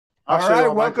All show you right,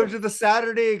 all my welcome things. to the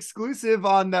Saturday exclusive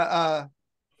on the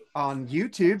on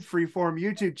YouTube, freeform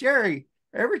YouTube. Jerry,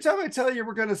 every time I tell you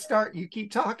we're going to start, you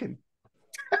keep talking.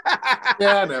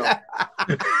 Yeah, I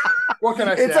know. What can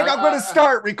I say? It's like I'm going to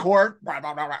start record.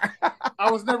 I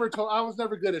was never told. I was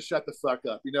never good at shut the fuck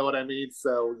up. You know what I mean?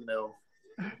 So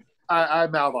I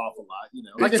mouth off a lot.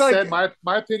 Like I It's said, like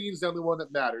my opinion is the only one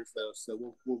that matters, though.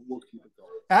 So we'll keep it going.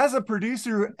 as a producer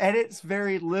who edits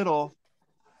very little,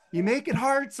 you make it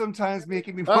hard sometimes,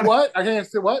 making me want What? I can't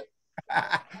say what.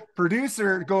 to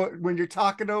producer go when you're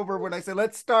talking over when I say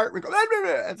let's start record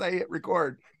as I hit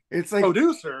record. It's like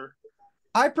Producer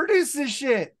I produce this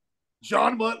shit.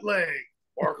 John Mutt Lang,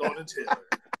 Mark on Taylor.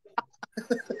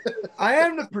 I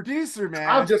am the producer, I'm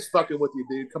man, just fucking with you,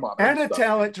 dude. Come on, man. and a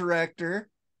talent director.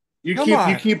 You Come keep you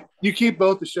on. keep you keep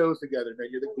both the shows together, man.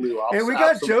 You're the glue. Hey, we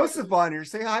got Joseph on here.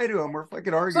 Say hi to him. We're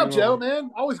fucking What's up, arguing Joe? over.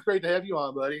 Man, always great to have you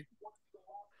on, buddy.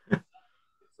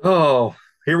 Oh,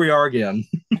 here we are again.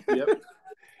 Yep.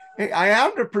 Hey, I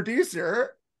am the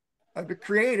producer. I'm the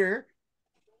creator.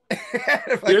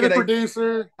 You're the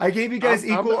producer. I gave you guys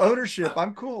I'm equal the- ownership.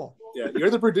 I'm cool. Yeah, you're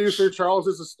the producer. Charles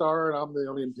is the star, and I'm the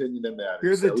only opinion that matters.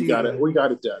 You're the So we got diva. it. We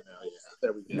got it done now. Yeah,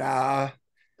 there we go.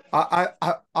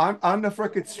 Nah, I'm the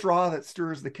frickin' straw that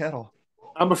stirs the kettle.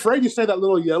 I'm afraid you say that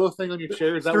little yellow thing on your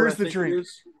chair. Is that what I Stirs the think drink. it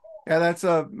is? Yeah, that's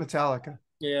Metallica.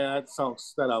 Yeah,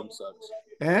 that album sucks.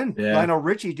 And Yeah. Lionel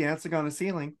Richie dancing on the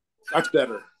ceiling. That's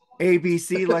better.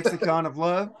 ABC Lexicon of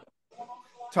Love.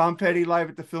 Tom Petty live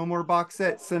at the Fillmore box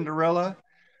set. Cinderella.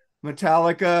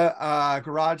 Metallica,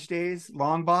 Garage Days,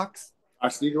 Long Box. I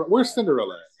see. Where's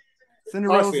Cinderella at?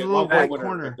 Cinderella's see a it. little Long Haul white Winter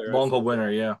corner. right there. Long Haul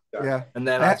Winter, yeah. Yeah. And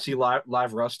then I see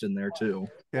live Rust in there too.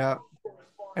 Yeah.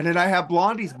 And then I have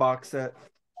Blondie's box set.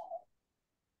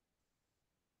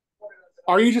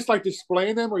 Are you just like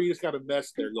displaying them, or you just got a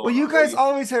mess there going? Well, you on? guys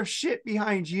always have shit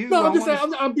behind you. No,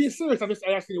 I'm being serious. I'm just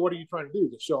asking you, what are you trying to do?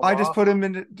 Just show them I just off? put them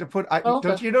in to put. Oh, okay.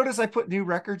 Don't you notice I put new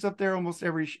records up there almost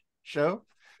every show?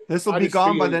 This will I be just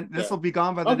gone by figured, the. This yeah. will be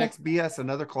gone by the Okay. next BS.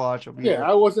 Another collage will be. Yeah, there.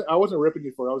 I wasn't ripping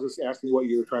you for it. I was just asking you what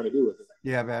you were trying to do with it.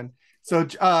 Yeah, man. So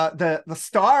the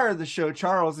star of the show,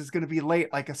 Charles, is going to be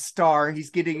late like a star. He's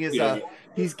getting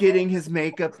his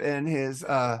makeup and his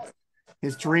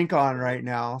drink on right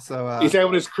now. So he's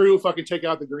having his crew fucking take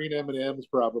out the green M&Ms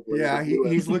probably. yeah,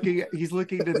 he's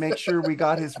looking to make sure we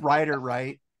got his rider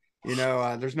right.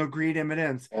 There's no green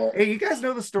M&Ms. Hey, you guys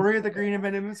know the story of the green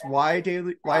M&Ms? Why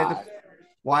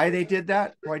they did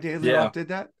that? Why Daily Roth did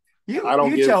that? You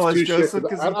tell us, Joseph,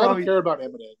 because I don't care about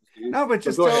M&Ms, dude. No, but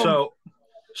just go tell ahead.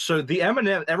 So the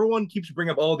M&M, everyone keeps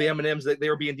bringing up all the M&Ms that they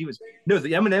were being divas. No,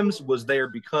 the M&Ms was there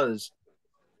because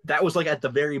that was like at the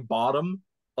very bottom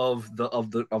of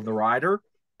the rider,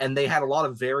 and they had a lot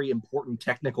of very important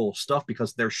technical stuff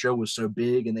because their show was so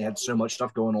big and they had so much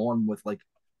stuff going on with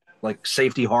like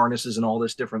safety harnesses and all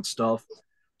this different stuff.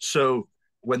 So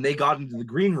when they got into the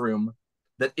green room,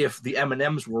 that if the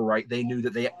M&Ms were right, they knew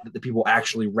that that the people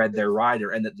actually read their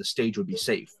rider and that the stage would be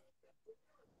safe.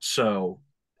 So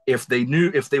if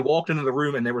they walked into the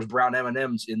room and there was brown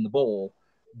M&Ms in the bowl,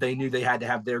 they knew they had to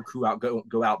have their crew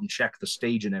go out and check the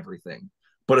stage and everything.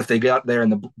 But if they got there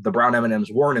and the brown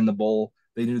M&Ms weren't in the bowl,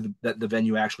 they knew that the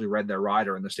venue actually read their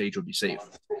rider and the stage would be safe.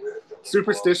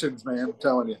 Superstitions, man. I'm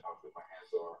telling you.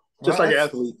 Just like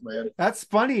athletes, man. That's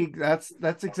funny. That's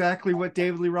exactly what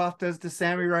David Lee Roth does to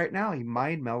Sammy right now. He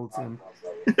mind melds him.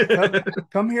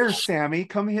 Come here, Sammy.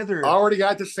 Come hither. Already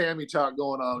got the Sammy talk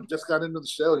going on. Just got into the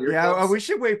show. Here we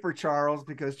should wait for Charles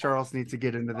because Charles needs to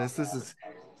get into this. This is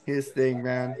his thing,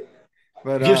 man.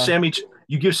 But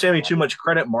you give Sammy too much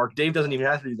credit, Mark. Dave doesn't even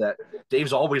have to do that.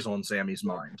 Dave's always on Sammy's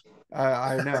mind.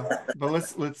 I know, but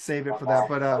let's save it for that.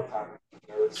 But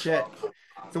shit.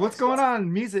 So what's going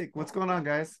on? Music. What's going on,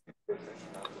 guys?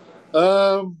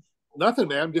 Nothing,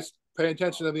 man. Just paying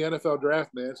attention to the NFL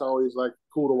draft, man. It's always like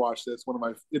cool to watch this.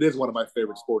 It is one of my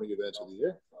favorite sporting events of the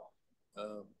year.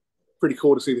 Pretty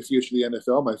cool to see the future of the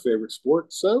NFL, my favorite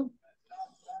sport. So,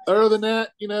 other than that,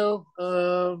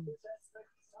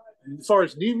 as far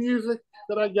as new music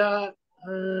that I got,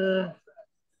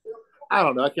 I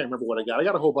don't know. I can't remember what I got. I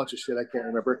got a whole bunch of shit I can't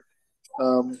remember.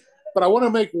 But I want to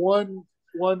make one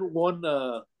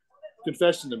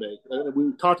confession to make.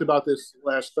 We talked about this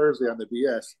last Thursday on the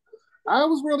BS. I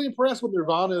was really impressed with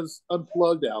Nirvana's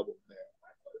Unplugged album, man.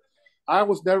 I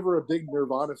was never a big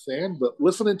Nirvana fan, but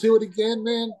listening to it again,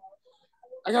 man,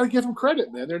 I got to give them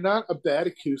credit, man. They're not a bad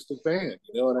acoustic band.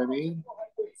 You know what I mean?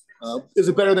 Is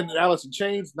it better than Alice in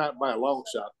Chains? Not by a long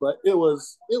shot, but it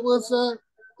was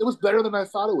better than I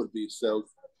thought it would be. So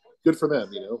good for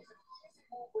them,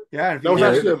 Yeah, that was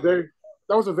actually a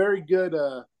very good.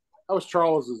 That was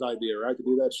Charles's idea, right, to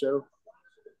do that show.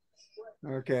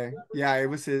 Okay. Yeah, it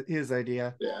was his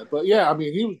idea. Yeah, but yeah, I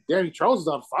mean, Danny Charles is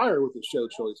on fire with his show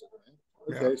choices,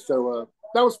 man. Okay, Yeah. so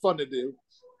that was fun to do.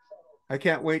 I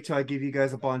can't wait till I give you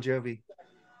guys a Bon Jovi.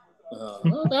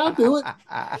 I'll do it.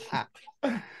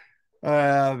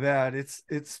 Man,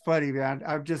 it's funny, man.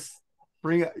 I'm just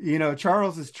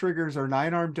Charles's triggers are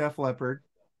Nine Armed Def Leppard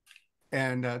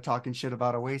and talking shit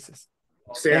about Oasis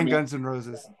and Sammy, Guns N'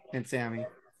 Roses and Sammy.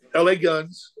 LA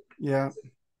Guns. Yeah.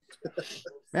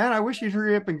 Man, I wish you'd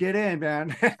hurry up and get in,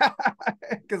 man.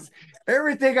 Because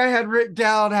everything I had written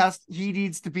down he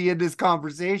needs to be in this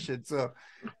conversation. So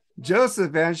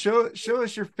Joseph, man, show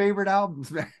us your favorite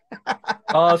albums, man.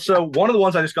 So one of the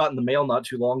ones I just got in the mail not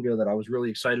too long ago that I was really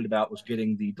excited about was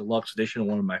getting the deluxe edition of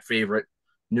one of my favorite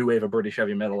new wave of British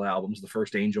heavy metal albums, the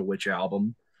first Angel Witch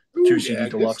album. Ooh, 2 CD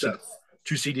deluxe.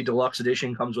 2 CD deluxe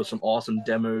edition comes with some awesome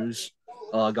demos.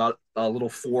 Got a little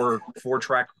four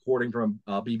track recording from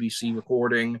BBC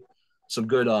recording, some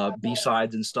good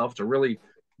B-sides and stuff. It's a really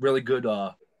good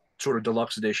sort of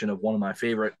deluxe edition of one of my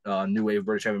favorite new wave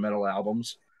British heavy metal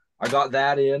albums. I got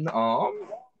that in.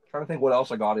 Trying to think what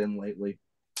else I got in lately.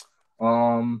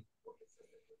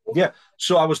 Yeah,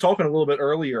 so I was talking a little bit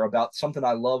earlier about something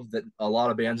I love that a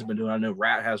lot of bands have been doing. I know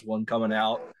Rat has one coming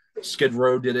out. Skid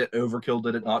Row did it. Overkill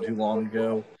did it not too long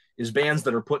ago. Is bands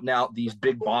that are putting out these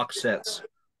big box sets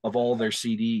of all their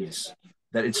CDs.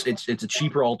 That it's a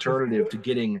cheaper alternative to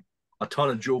getting a ton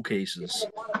of jewel cases,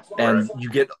 and you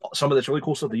get some of this really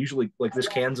cool stuff. They usually, like this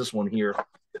Kansas one here,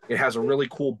 it has a really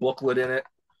cool booklet in it,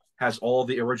 has all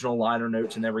the original liner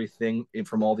notes and everything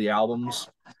from all the albums,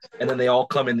 and then they all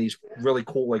come in these really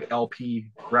cool like LP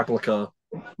replica.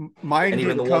 Mine and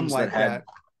even didn't the come ones like that had that.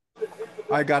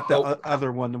 I got the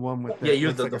other one, the one with you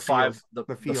have like the five, field,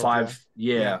 the five,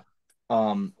 yeah.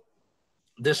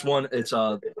 This one, it's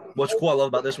what's cool I love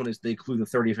about this one is they include the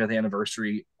 35th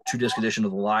anniversary 2-disc edition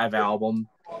of the live album,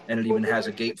 and it even has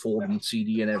a gatefold and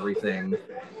CD and everything.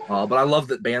 But I love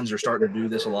that bands are starting to do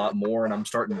this a lot more, and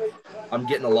I'm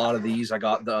getting a lot of these. I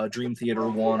got the Dream Theater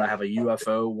one, I have a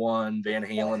UFO one, Van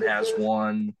Halen has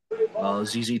one,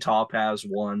 ZZ Top has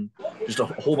one. Just a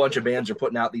whole bunch of bands are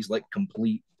putting out these like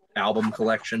complete album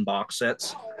collection box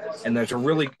sets, and it's a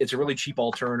really cheap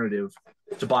alternative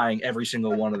to buying every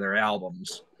single one of their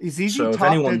albums. ZZ So if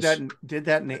Top anyone's did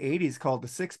that in the 80s called the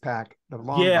 6-pack, the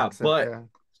long box set. but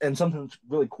and something that's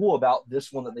really cool about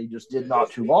this one that they just did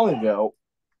not too long ago,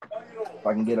 if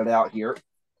I can get it out here,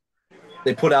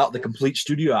 they put out the complete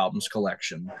studio albums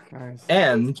collection. Nice.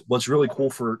 And what's really cool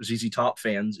for ZZ Top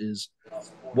fans is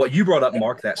what you brought up,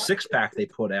 Mark, that 6-pack they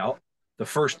put out. The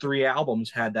first 3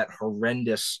 albums had that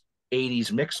horrendous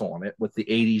 80s mix on it with the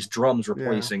 80s drums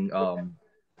replacing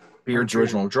Beard's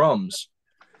original drums.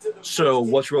 So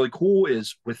what's really cool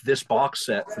is with this box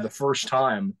set, for the first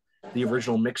time, the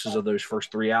original mixes of those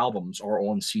first 3 albums are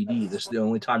on CD. This is the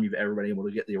only time you've ever been able to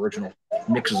get the original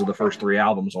mixes of the first 3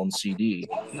 albums on CD.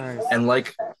 Nice. And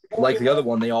like the other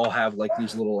one, they all have like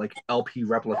these little like LP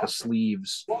replica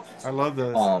sleeves. I love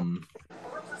those.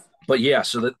 But yeah,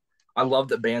 so that I love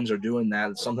that bands are doing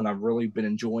that. It's something I've really been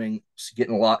enjoying,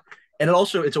 getting a lot. And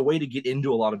it's a way to get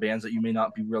into a lot of bands that you may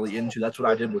not be really into. That's what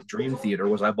I did with Dream Theater.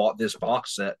 Was I bought this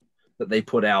box set that they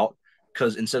put out,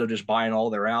 because instead of just buying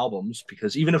all their albums,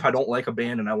 because even if I don't like a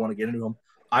band and I want to get into them,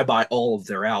 I buy all of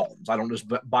their albums. I don't just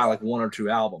buy like 1 or 2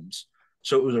 albums.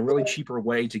 So it was a really cheaper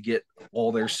way to get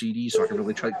all their CDs, so I could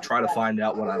really try to find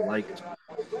out what I liked.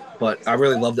 But I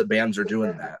really love that bands are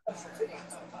doing that.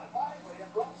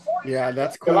 Yeah,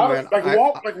 that's cool, man.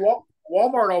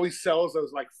 Walmart always sells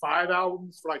those like 5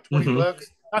 albums for like $20.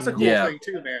 That's a cool thing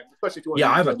too, man. Especially if you want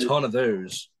I have a ton of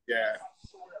those. Yeah.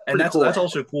 And that's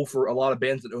also cool for a lot of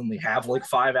bands that only have like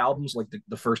 5 albums, like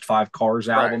the first 5 Cars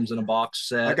albums in a box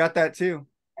set. I got that too.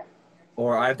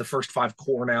 Or I have the first 5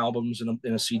 Korn albums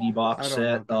in a CD box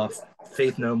set.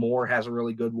 Faith No More has a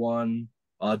really good one.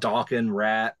 Dawkins,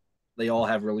 Rat, they all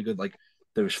have really good like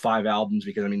those 5 albums,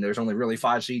 because I mean there's only really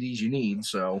 5 CDs you need.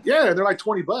 So yeah, they're like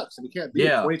 $20, and you can't beat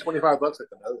 $20, $25 at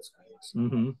the nose.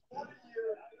 Mm-hmm.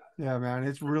 Yeah, man,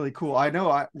 it's really cool. I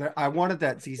know I wanted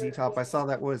that ZZ Top. I saw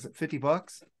that was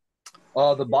 $50.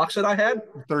 The box set I had,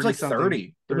 30 it was like something.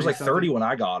 30. It was like 30 when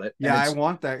I got it. Yeah, I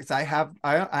want that because I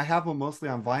have them mostly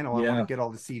on vinyl. I want to get all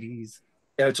the CDs.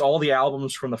 And it's all the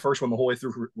albums from the first one the whole way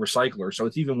through Recycler. So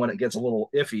it's even when it gets a little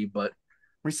iffy, but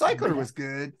Recycler was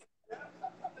good.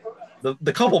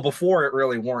 The couple before it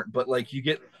really weren't, but like you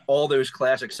get all those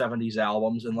classic 70s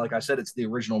albums, and like I said, it's the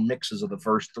original mixes of the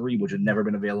first 3, which had never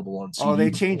been available on CD. Oh,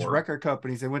 they changed record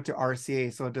companies. They went to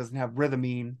RCA, so it doesn't have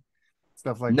Rhythmine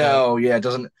stuff like that. No, yeah, it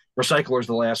doesn't. Recycler's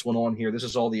the last one on here. This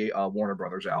is all the Warner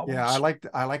Brothers albums. Yeah, I like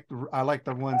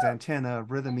the ones Antenna,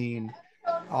 Rhythmine,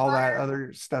 all that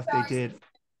other stuff they did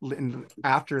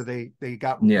after they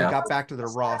got back to their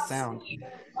raw sound.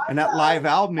 And that live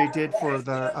album they did for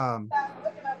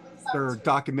their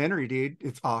documentary, dude,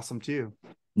 it's awesome too.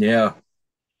 Yeah.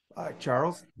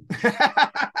 Charles.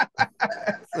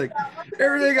 It's like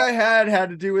everything I had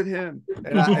to do with him,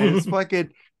 and it's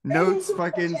fucking notes,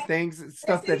 fucking things,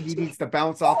 stuff that he needs to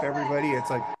bounce off everybody. It's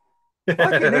like,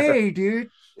 fucking A, dude.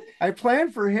 I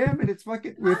planned for him, and it's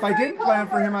fucking. If I didn't plan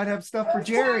for him, I'd have stuff for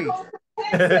Jerry.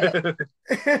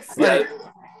 It's like,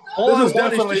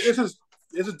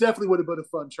 this is definitely would have been a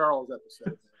fun Charles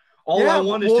episode. I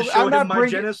want is to show him my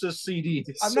Genesis CDs.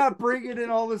 I'm not bringing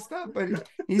in all this stuff, but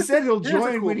he said he'll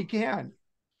join when he can.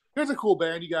 Here's a cool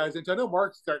band you guys into. I know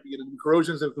Mark's starting to get into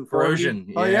Corrosions and Corrosion.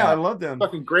 Yeah. Oh yeah, I love them.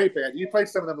 Fucking great band. You played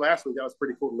some of them last week. That was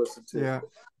pretty cool to listen to. Yeah,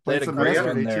 they had a great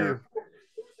run there.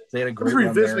 They had a great run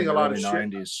revisiting there a lot of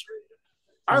 90s. shit.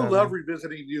 I love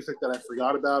revisiting music that I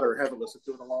forgot about or haven't listened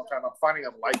to in a long time. I'm finding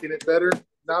I'm liking it better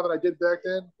now than I did back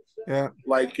then. Yeah,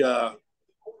 like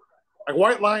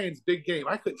White Lion's Big Game.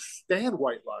 I couldn't stand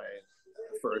White Lion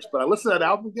at first, but I listened to that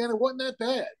album again. It wasn't that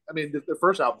bad. I mean, the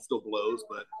first album still blows,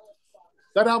 but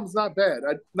that album's not bad.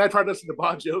 I tried listening to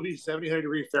Bon Jovi, 79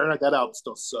 Degree Fahrenheit. That album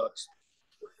still sucks.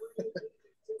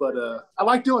 But I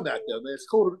like doing that, though, man. It's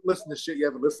cool to listen to shit you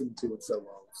haven't listened to in so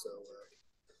long. So,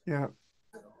 yeah.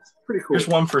 Pretty cool. Just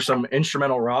one for some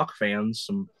instrumental rock fans,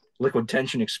 some Liquid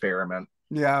Tension Experiment.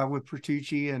 Yeah, with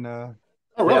Petrucci and oh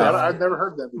really? I've never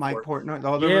heard that before. Mike Portnoy.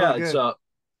 Oh, yeah, really it's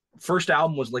first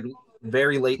album was like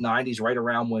very late 90s, right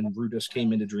around when Rudess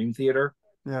came into Dream Theater.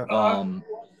 Yeah.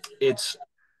 It's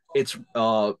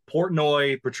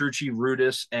Portnoy, Petrucci,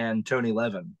 Rudess, and Tony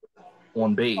Levin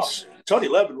on bass. Tony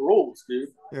Levin rules, dude.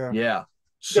 Yeah.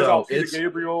 So it's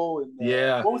Gabriel and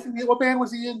what band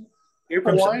was he in?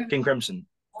 April Wine? King Crimson.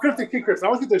 King Crimson. I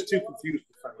always get those two confused.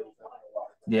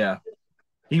 Yeah,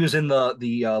 he was in the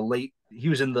late. He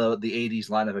was in the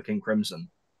 80s lineup of King Crimson,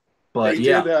 but he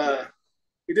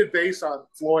did bass on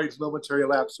Floyd's Momentary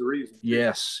Lapse of Reason.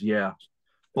 Yes, yeah,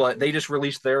 but they just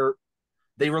released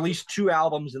two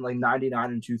albums in like 99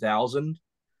 and 2000,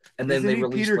 and then they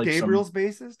released Peter Gabriel's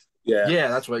bassist. Yeah,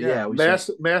 that's what.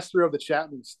 Master of the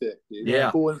Chapman Stick. Dude.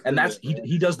 Yeah, cool, and that's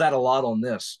he does that a lot on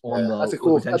this. That's a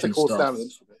cool sounding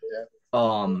instrument.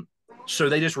 Yeah. So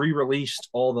they just re-released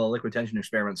all the Liquid Tension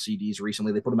Experiment CDs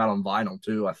recently. They put them out on vinyl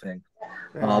too, I think.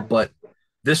 But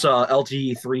this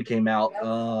LTE 3 came out,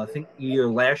 I think either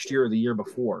last year or the year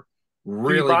before.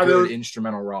 Really good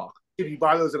instrumental rock. Did you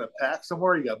buy those in a pack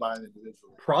somewhere? Or you got to buy them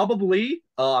individually? Probably.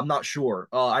 I'm not sure.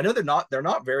 I know they're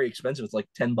not very expensive. It's like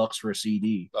 $10 for a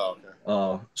CD. Oh,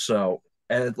 okay. So,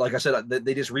 and like I said,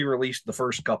 they just re-released the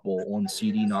first couple on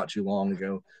CD not too long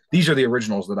ago. These are the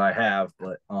originals that I have,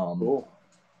 but cool.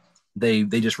 They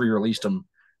just re-released them.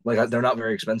 Like they're not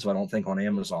very expensive, I don't think, on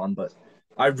Amazon. But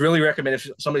I'd really recommend if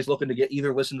somebody's looking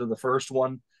to listen to the first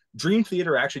one. Dream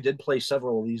Theater actually did play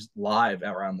several of these live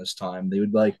around this time. They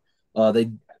would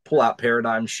they'd pull out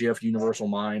Paradigm Shift, Universal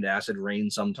Mind, Acid Rain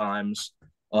sometimes,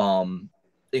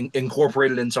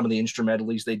 incorporated in some of the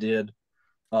instrumentalities they did.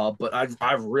 But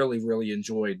I've really, really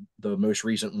enjoyed the most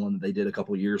recent one that they did a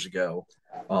couple years ago.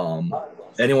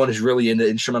 Anyone who's really into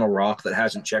instrumental rock that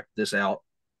hasn't checked this out,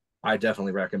 I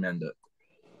definitely recommend it.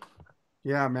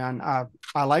 Yeah, man.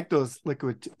 I like those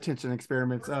Liquid Tension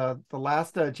Experiments. The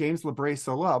last James LeBray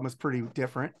solo album was pretty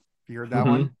different. You heard that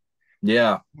one?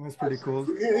 Yeah. It was pretty cool.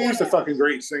 He's a fucking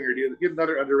great singer, dude. He's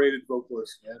another underrated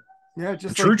vocalist, man. Yeah,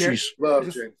 just Petrucci's. Love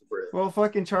James LeBray. Well,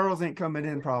 fucking Charles ain't coming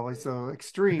in probably, so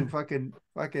extreme fucking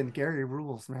Gary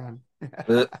rules, man.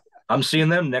 I'm seeing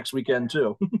them next weekend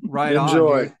too. Right.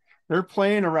 Enjoy. On, they're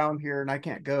playing around here and I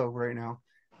can't go right now.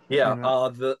 Yeah,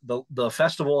 the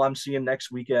festival I'm seeing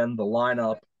next weekend, the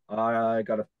lineup, I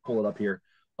gotta pull it up here.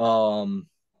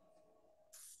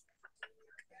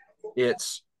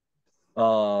 It's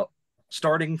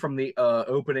starting from the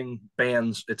opening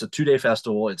bands. It's a 2-day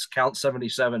festival. It's Count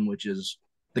 77, which is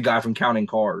the guy from Counting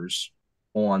Cars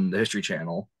on the History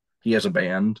Channel. He has a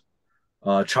band.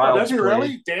 Child's does he Play.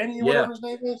 really? Danny, whatever his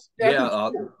name is?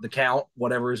 The Count,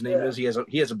 whatever his name is, he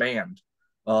has a band.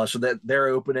 So that they're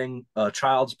opening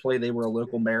Child's Play. They were a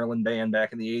local Maryland band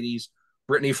back in the 80s.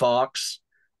 Brittany Fox.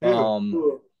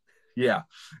 Yeah.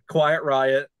 Quiet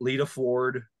Riot, Lita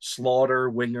Ford, Slaughter,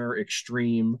 Winger,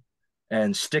 Extreme,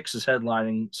 and Styx is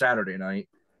headlining Saturday night.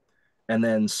 And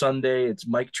then Sunday, it's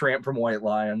Mike Tramp from White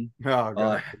Lion. Oh,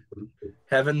 God.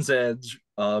 Heaven's Edge,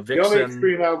 Vixen. The only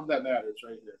Extreme album that matters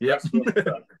right there.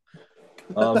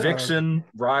 Yep. Vixen,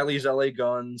 Riley's LA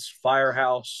Guns,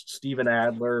 Firehouse, Steven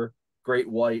Adler, Great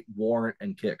White, Warrant,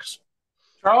 and Kicks.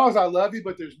 Charles, I love you,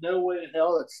 but there's no way in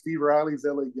hell that Steve Riley's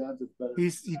LA Guns is better.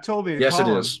 He told me to Yes, it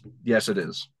call him. is. Yes, it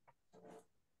is.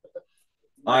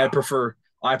 I prefer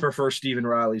Stephen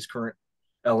Riley's current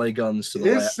LA Guns to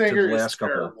the last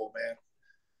couple. Terrible, man.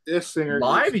 This singer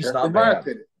live, he's not in bad.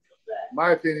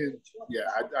 My opinion, yeah,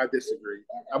 I disagree.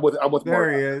 I'm with There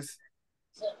Mark. he is.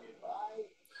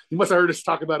 You must have heard us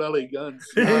talk about LA Guns.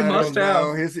 He must have.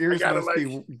 know. His ears must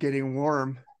be getting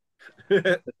warm.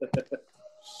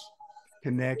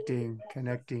 Connecting.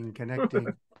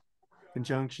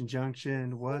 Conjunction,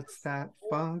 junction. What's that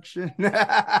function?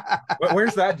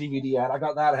 Where's that DVD at? I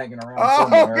got that hanging around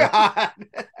somewhere. God.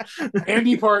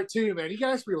 Andy Part 2, man. You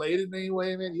guys related in any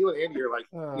way, man? You and Andy are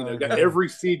like, got every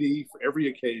CD for every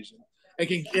occasion. And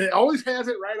it always has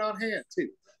it right on hand, too.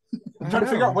 I'm trying to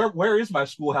figure out where is my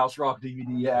Schoolhouse Rock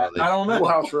DVD at? I don't know.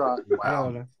 Schoolhouse Rock.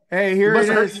 Wow. Hey, here it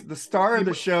is. The star of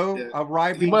the show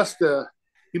arriving. He must have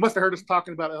heard us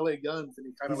talking about LA Guns, and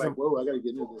he kind of whoa, I got to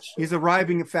get into this shit. He's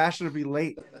arriving fashionably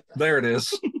late. There it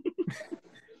is.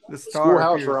 The star.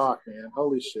 Schoolhouse Rock, man.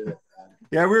 Holy shit.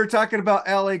 Yeah, we were talking about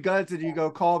LA Guns, and you go,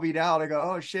 call me down. I go,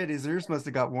 oh, shit, his ears must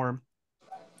have got warm.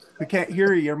 We can't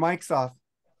hear you. Your mic's off.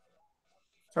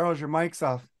 Charles, your mic's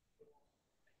off.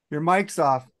 Your mic's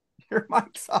off. Your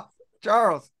mic's off.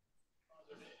 Charles.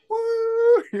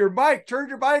 Woo! Your mic. Turn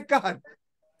your mic on.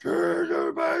 Turn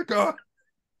your mic on.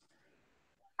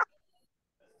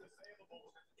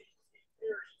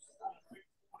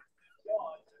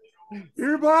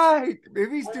 Your mic.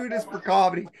 Maybe he's doing this for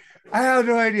comedy. I have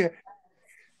no idea.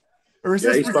 Or is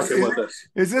he's fucking with us.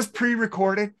 Is this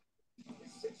pre-recorded?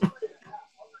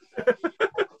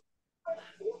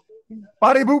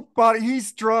 Body boop body.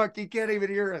 He's drunk. He can't even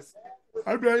hear us.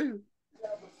 I'm ready.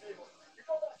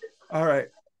 All right.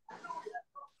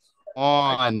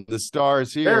 On the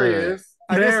stars here. There he is.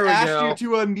 I just asked you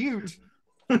to unmute.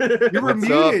 You were What's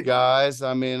muted, up, guys.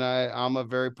 I mean, I'm a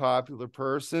very popular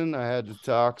person. I had to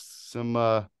talk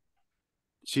some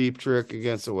Cheap Trick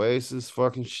against Oasis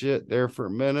fucking shit there for a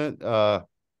minute.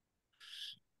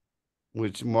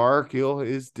 Which Mark,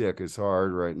 his dick is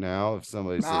hard right now. If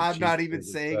somebody said I'm not even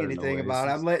saying anything about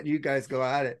it. I'm letting you guys go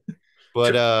at it.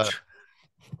 But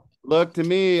look, to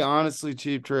me, honestly,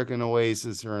 Cheap Trick and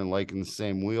Oasis are in the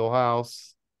same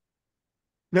wheelhouse.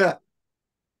 Yeah.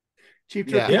 Cheap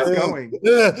Trick is going.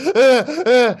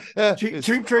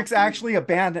 Cheap Trick's actually a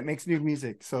band that makes new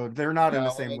music, so they're not in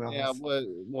the same wheelhouse. Yeah,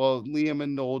 well, Liam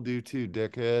and Noel do too,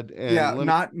 dickhead. And yeah,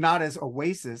 not as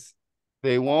Oasis.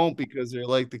 They won't, because they're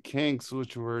like the Kinks,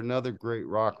 which were another great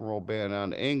rock and roll band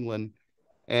out of England,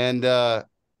 and they're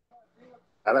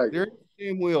in the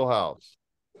same wheelhouse.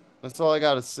 That's all I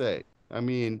got to say. I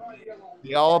mean,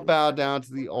 they all bow down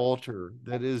to the altar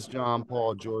that is John,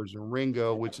 Paul, George, and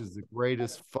Ringo, which is the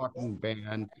greatest fucking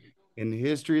band in the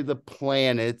history of the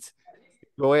planet.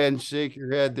 Go ahead and shake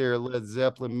your head there, Led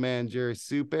Zeppelin man, Jerry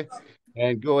Supe.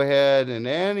 And go ahead, and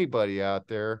anybody out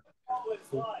there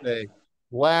say,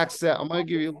 Black Sabbath. I'm going to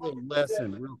give you a little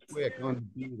lesson real quick on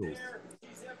the Beatles.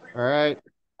 All right.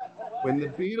 When the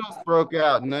Beatles broke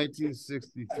out in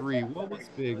 1963, what was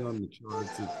big on the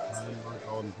charts at the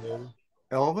time?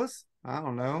 Elvis? I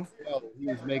don't know. Well, he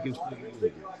was making shitty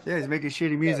music. Yeah, he's making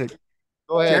shitty music.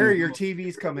 Go ahead. Jerry, your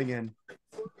TV's coming in.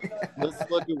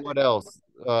 Let's look at what else.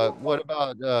 What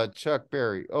about Chuck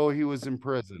Berry? Oh, he was in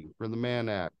prison for the Mann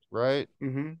Act, right?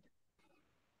 Mm-hmm.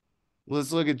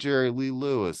 Let's look at Jerry Lee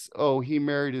Lewis. Oh, he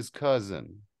married his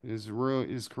cousin. His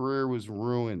career was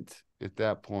ruined at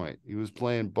that point. He was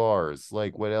playing bars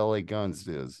like what LA Guns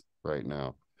is right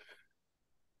now.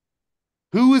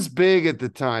 Who was big at the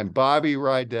time? Bobby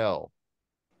Rydell.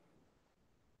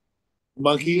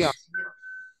 Monkeys.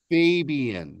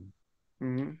 Fabian.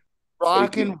 Mm-hmm.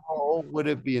 Rock and roll would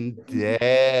have been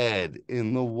dead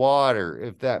in the water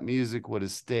if that music would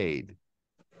have stayed.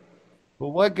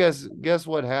 But guess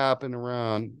what happened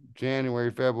around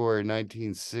January, February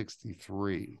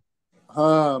 1963? I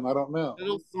don't know. A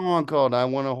little song called I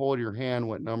Want to Hold Your Hand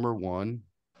went number one.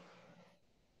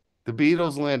 The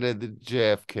Beatles landed at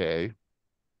JFK.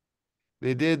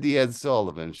 They did the Ed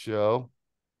Sullivan Show.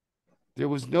 There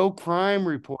was no crime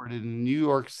reported in New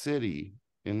York City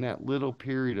in that little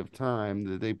period of time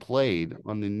that they played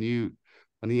on the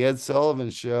Ed Sullivan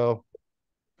Show.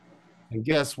 And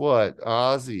guess what?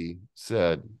 Ozzy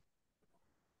said,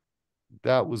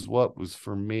 that was what was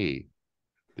for me.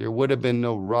 There would have been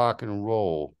no rock and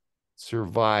roll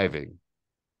surviving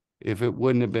if it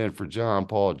wouldn't have been for John,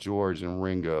 Paul, George, and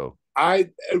Ringo.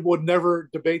 I would never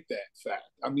debate that fact.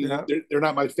 I mean, they're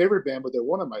not my favorite band, but they're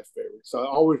one of my favorites. So I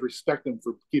always respect them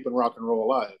for keeping rock and roll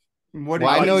alive.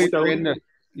 I know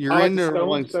you're into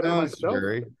Rolling Stones,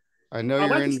 Jerry. I know I you're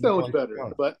like the in. Stones better,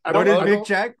 but I What don't. did I Mick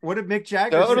don't.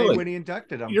 Jagger say Totally. when he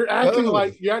inducted him? You're acting Totally.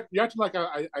 like you're acting like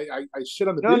I shit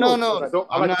on the No, Beatles. no. But I don't.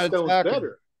 I I'm like the not Stones attacking.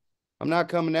 better. I'm not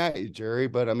coming at you, Jerry,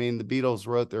 but I mean, the Beatles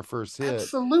wrote their first hit.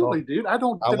 Absolutely, dude. I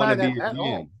don't I want deny to be that your at all.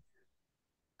 man.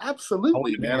 I want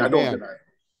Absolutely, to be man. your I don't man, deny it.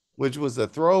 which was a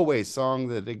throwaway song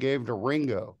that they gave to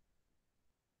Ringo.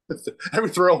 Every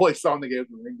throwaway song they gave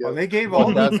to Ringo. Well, they gave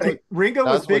Well, all. Ringo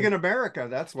was that's big what- in America.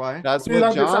 That's why. That's Dude,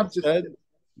 what John I'm just said.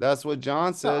 That's what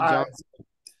John said. No, John said,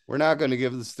 we're not going to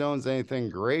give the Stones anything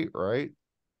great, right?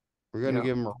 We're going to Yeah.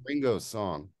 give them a Ringo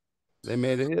song. They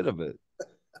made a hit of it.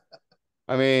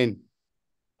 I mean,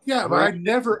 yeah, but I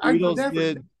never, you never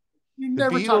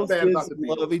the talk Beatles bad did about some the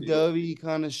Beatles. lovey-dovey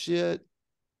kind of shit,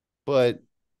 but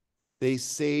they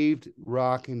saved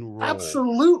rock and roll.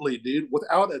 Absolutely, dude,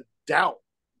 without a doubt,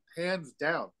 hands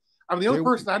down. I mean, the only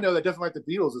person I know that doesn't like the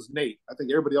Beatles is Nate. I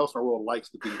think everybody else in our world likes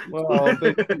the Beatles. Well,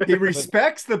 but He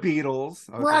respects the Beatles.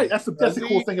 Okay. Right, that's the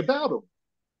cool thing about them.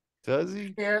 Does he?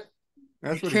 You can't,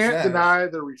 That's you what he can't says. deny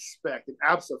the respect. And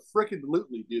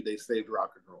absolutely, dude, they saved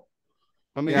rock and roll.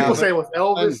 I mean, People say with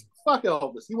Elvis, fuck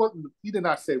Elvis. He did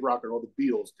not save rock and roll. The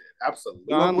Beatles did.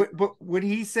 Absolutely. But when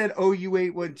he said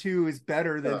 "OU812" is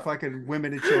better than fucking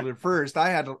Women and Children First,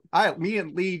 me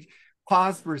and Lee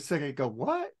paused for a second and go,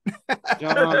 what?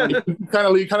 John, you kind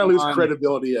of lose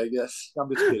credibility, I guess. I'm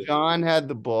just kidding. John had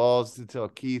the balls to tell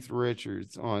Keith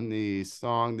Richards on the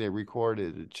song they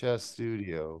recorded at Chess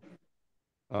Studio.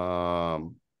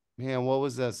 Man, what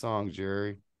was that song,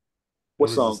 Jerry? What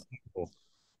song?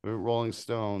 Rolling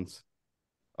Stones.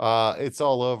 It's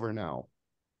All Over Now.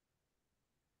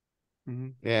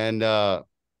 Mm-hmm. And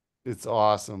it's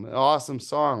awesome. An awesome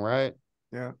song, right?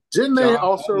 Yeah. Didn't they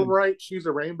also write She's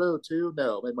a Rainbow too?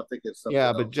 No, maybe I think it's something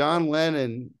else. But John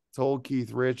Lennon told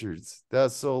Keith Richards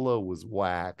that solo was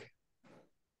whack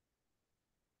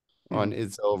on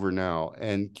It's Over Now.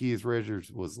 And Keith Richards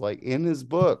was like, in his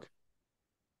book,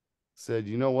 said,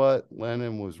 you know what?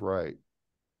 Lennon was right.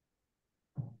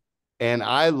 And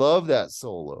I love that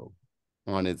solo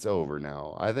on It's Over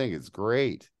Now. I think it's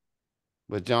great.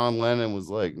 But John Lennon was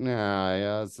like,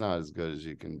 nah, it's not as good as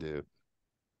you can do.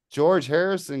 George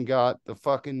Harrison got the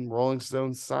fucking Rolling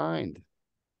Stones signed.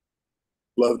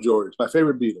 Love George. My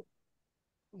favorite Beatle.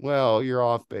 Well, you're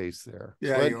off base there.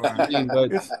 Yeah, you are.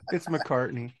 But it's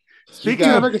McCartney.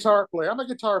 I'm a guitar player. I'm a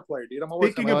guitar player, dude.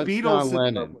 Speaking of Beatles,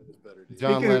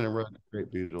 John Lennon wrote a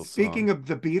great Beatles Speaking song. of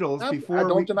the Beatles, I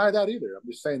don't deny that either. I'm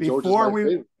just saying George is my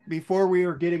favorite. Before we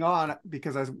were getting on,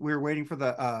 because we were waiting for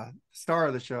the star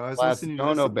of the show, I was listening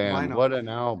to this Band. What an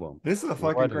album! This is a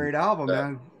fucking great album,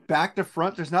 man. Back to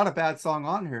front, there's not a bad song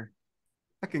on here.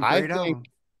 Fucking great album.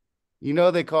 You know,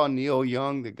 they call Neil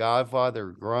Young the godfather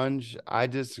of grunge. I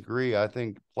disagree. I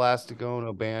think Plastic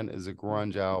Ono Band is a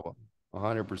grunge album,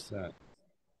 100%.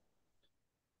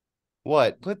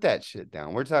 What? Put that shit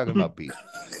down. We're talking about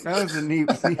Beatles.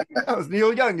 That was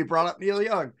Neil Young. You brought up Neil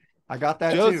Young. I got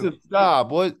that Joseph too.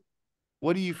 Staub, what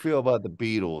do you feel about the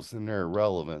Beatles and their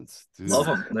relevance? Love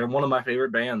them. They're one of my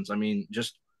favorite bands. I mean,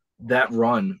 just that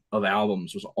run of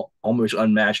albums was almost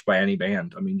unmatched by any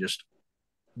band. I mean, just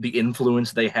the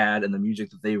influence they had and the music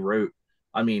that they wrote.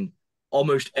 I mean,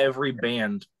 almost every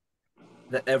band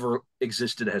that ever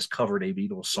existed has covered a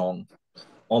Beatles song.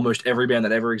 Almost every band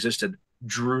that ever existed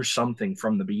drew something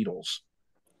from the Beatles.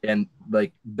 And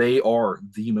like, they are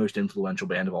the most influential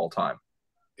band of all time.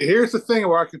 Here's the thing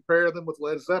where I compare them with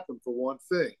Led Zeppelin for one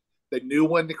thing. They knew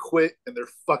when to quit, and their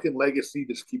fucking legacy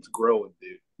just keeps growing,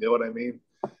 dude. You know what I mean?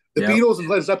 The Beatles and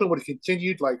Led Zeppelin would have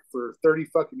continued like for 30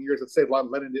 fucking years. Let's say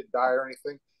Lennon didn't die or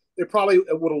anything. They probably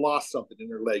would have lost something in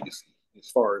their legacy as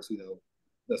far as,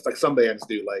 that's like some bands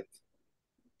do, like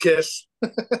Kiss.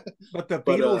 But the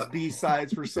Beatles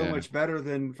B-sides were so much better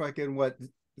than fucking what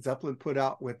Zeppelin put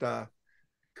out with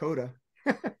Coda.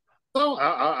 Oh,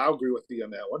 I'll agree with you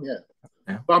on that one,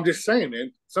 yeah. But I'm just saying,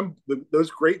 man,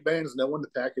 those great bands know when to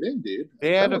pack it in, dude.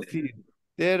 They had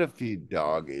a few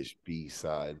doggish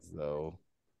B-sides, though.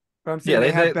 But I'm saying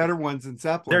they had better ones than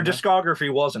Zeppelin. Their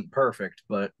discography wasn't perfect,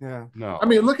 but no. I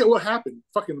mean, look at what happened.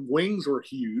 Fucking Wings were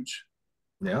huge.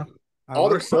 Yeah. All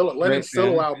their Lennon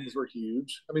solo albums were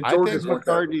huge. I mean, I think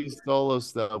McCartney's solo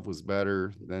stuff was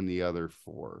better than the other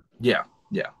four. Yeah.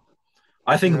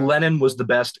 I think Lennon was the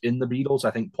best in the Beatles. I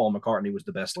think Paul McCartney was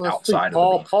the best outside of the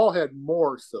Beatles. Paul had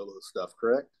more solo stuff,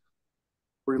 correct?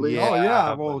 Really? Yeah. Oh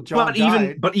yeah. Well, John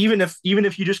but even if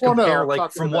you just compare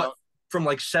from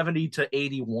like 70 to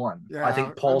 81, I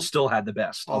think Paul still had the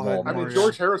best of all. I mean,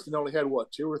 George Harrison only had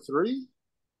what, 2 or 3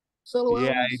 solo albums?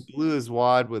 Yeah, he blew his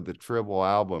wad with the Tribble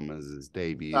album as his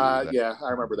debut. Yeah, I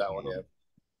remember that one. Yeah.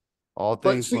 All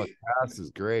Things Must Pass is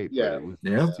great, yeah, but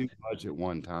it was too much at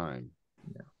one time.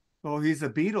 Yeah. Well, he's a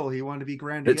Beatle. He wanted to be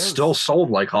grandiose. It's still sold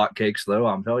like hotcakes, though.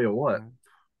 I'm telling you what.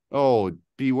 Oh,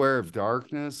 Beware of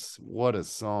Darkness. What a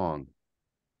song.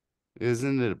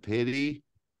 Isn't it a pity?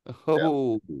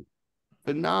 Oh,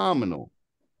 phenomenal.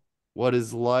 What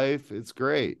is Life? It's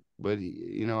great. But,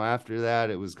 you know, after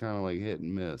that, it was kind of like hit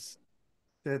and miss.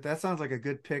 That sounds like a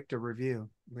good pick to review.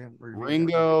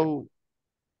 Ringo,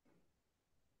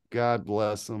 God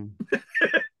bless him.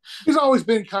 He's always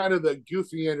been kind of the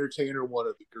goofy entertainer one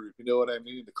of the group. You know what I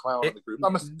mean? The clown of the group.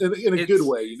 In a good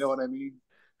way. You know what I mean?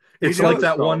 It's like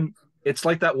that one. It's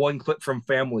like that one clip from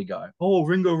Family Guy. Oh,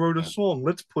 Ringo wrote a song.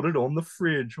 Let's put it on the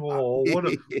fridge. Oh,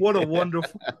 what a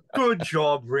wonderful. Good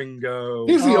job, Ringo.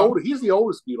 He's the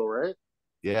oldest Beatle, right?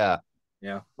 Yeah.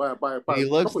 Yeah. He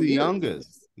looks the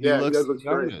youngest. He looks he the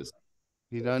youngest.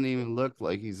 He doesn't even look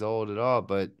like he's old at all.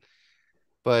 But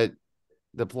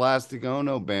the Plastic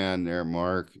Ono Band there,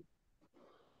 Mark.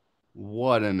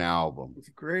 What an album. It's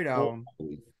a great album.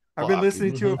 I've been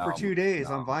listening to it for 2 days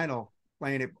on vinyl,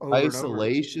 playing it over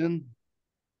Isolation. and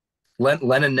over.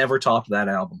 Lennon never topped that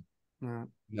album.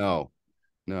 No.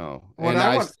 Well, and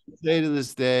I say to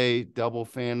this day, Double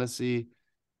Fantasy,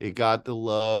 it got the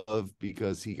love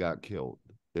because he got killed.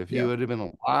 If he would have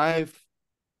been alive.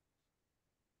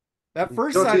 That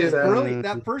first side is brilliant.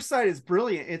 That first side is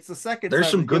brilliant. It's the second There's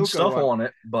side. some good stuff on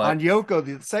it, but on Yoko,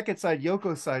 the second side,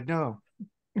 Yoko's side, no.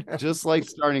 Just like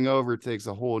Starting Over takes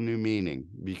a whole new meaning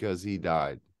because he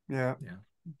died. Yeah.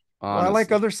 Well, I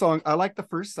like other songs. I like the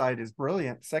first side is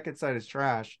brilliant. Second side is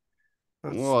trash.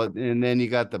 Well, and then you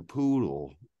got the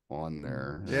Poodle on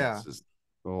there. Yeah. It's just,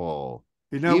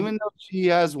 even though she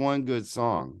has one good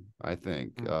song, I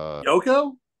think.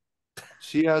 Yoko?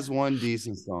 She has one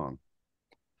decent song.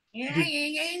 You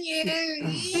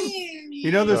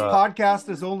know, this podcast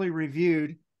has only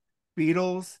reviewed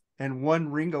Beatles and one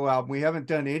Ringo album. We haven't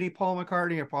done any Paul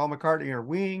McCartney or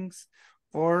Wings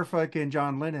or fucking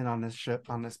John Lennon on this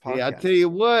podcast. Yeah, I tell you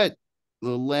what,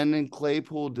 the Lennon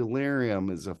Claypool Delirium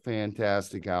is a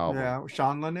fantastic album. Yeah,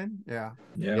 Sean Lennon. Yeah,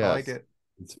 yes. I like it.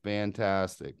 It's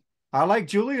fantastic. I like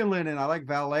Julian Lennon. I like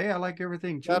Valet. I like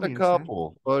everything. Got a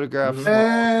couple photographs.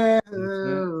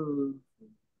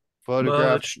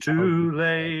 Much too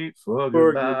late for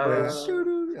goodbye.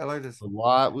 I like this. A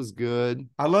Lot was good.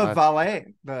 I love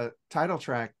Valet, the title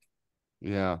track.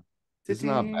 Yeah, it's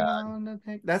not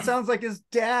bad. That sounds like his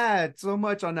dad so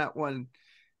much on that one.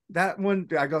 That one,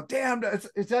 I go, damn,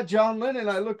 is that John Lennon?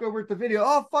 I look over at the video.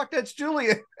 Oh, fuck, that's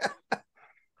Julian.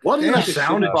 What he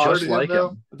sounded just like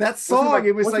him. That song,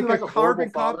 it was like a carbon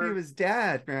copy of his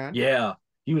dad, man. Yeah,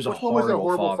 he was a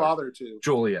horrible father too.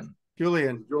 Julian.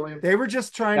 They were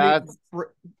just trying to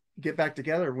get back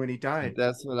together when he died.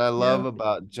 That's what I love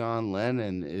about John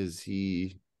Lennon is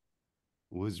he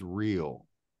was real.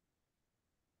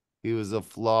 He was a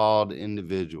flawed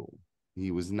individual. He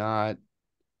was not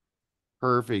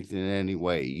perfect in any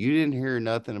way. You didn't hear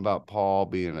nothing about Paul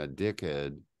being a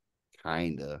dickhead,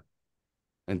 kinda,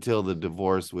 until the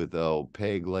divorce with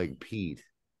Peg Leg Pete.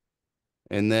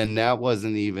 And then that was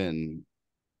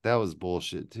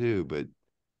bullshit too, but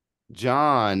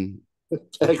John was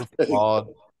a flawed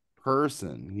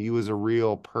person. He was a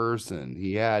real person.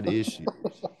 He had issues.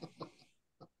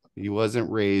 He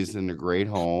wasn't raised in a great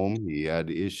home. He had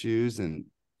issues, and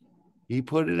he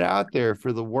put it out there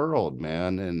for the world,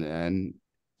 man. And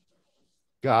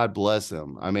God bless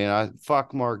him. I mean, I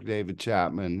fuck Mark David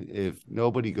Chapman. If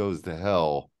nobody goes to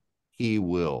hell, he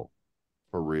will,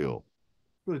 for real.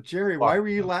 Well, Jerry, why were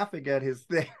you laughing at his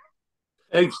thing?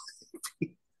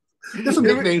 There's some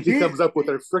nicknames he comes up with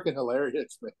that are freaking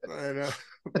hilarious, man. I know.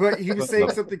 But he was saying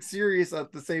something serious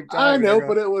at the same time. I know,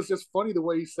 but it was just funny the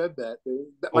way he said that, dude.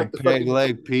 Like the Peg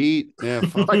Leg Pete. Yeah,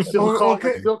 like Phil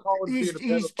Collins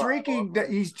he's drinking.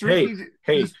 He's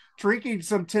drinking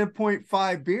some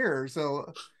 10.5 beer.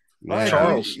 So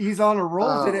Charles, he's on a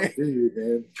roll today.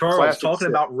 Dude, Charles, talking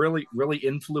about really, really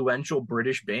influential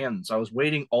British bands. I was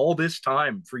waiting all this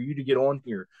time for you to get on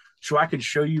here so I could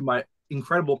show you my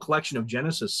incredible collection of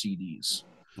Genesis CDs.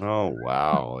 Oh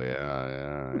wow,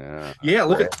 yeah.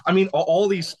 Look at, I mean, all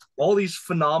these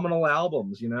phenomenal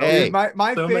albums. You know, hey,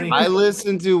 my so favorite. I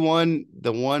listened to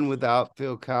the one without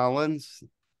Phil Collins,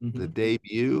 the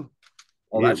debut.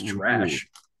 Oh, that's trash.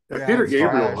 Peter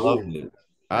Gabriel loved it.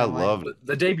 I loved it.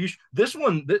 The debut. This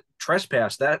one,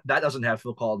 Trespass. That doesn't have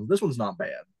Phil Collins. This one's not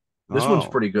bad. This one's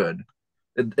pretty good.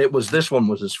 This one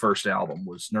was his first album,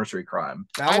 was Nursery Crime.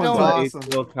 That one's awesome.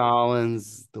 Phil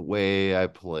Collins, the way I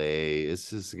play,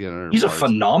 it's just gonna. He's a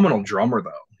phphenomenal drummer,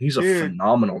 though. He's a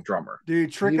phenomenal drummer.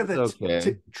 Dude, Trick of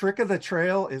the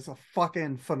Trail is a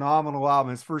fucking phenomenal album.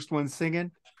 His first one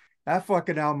singing. That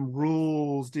fucking album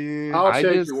rules, dude. I'll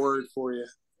take your word for you.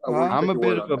 I'm a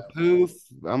bit of a poof.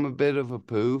 I'm a bit of a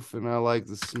poof, and I like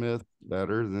the Smith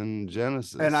better than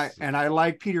Genesis. And I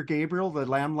like Peter Gabriel, The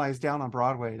Lamb Lies Down on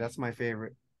Broadway. That's my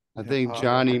favorite. I think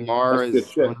Johnny Marr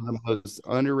is one of the most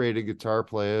underrated guitar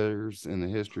players in the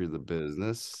history of the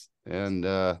business,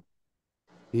 and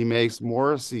he makes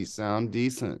Morrissey sound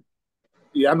decent.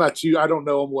 Yeah, I'm not you. I don't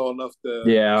know him well enough to.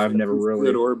 Yeah, I've never really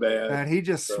good or bad. And he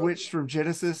just switched from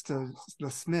Genesis to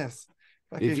the Smiths.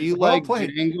 If you like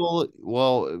jangle,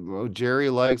 well, Jerry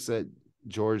likes that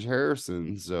George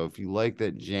Harrison. So if you like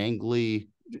that jangly,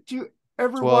 did you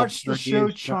ever watch the show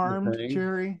Charmed,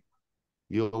 Jerry?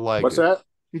 You'll like What's that?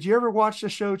 Did you ever watch the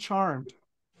show Charmed?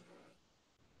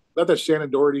 Not that Shannon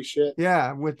Doherty shit.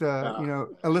 Yeah, with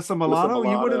Alyssa Milano.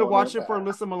 You wanted to watch it for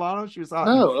Alyssa Milano? She was hot.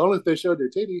 No, only if they showed their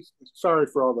titties. Sorry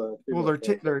for all the. Well,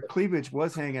 their cleavage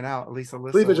was hanging out. At least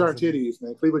Alyssa. Cleavage aren't titties,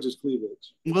 man. Cleavage is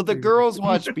cleavage. Well, the girls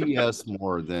watch BS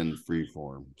more than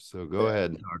Freeform. So go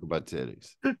ahead and talk about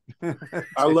titties.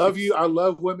 I love you. I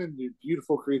love women. You're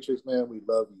beautiful creatures, man. We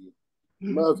love you.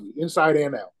 Love you inside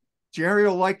and out. Jerry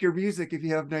will like your music if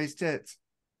you have nice tits.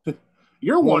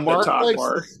 You're one to talk,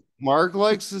 Mark. Mark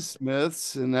likes the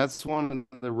Smiths, and that's one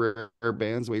of the rare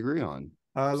bands we agree on.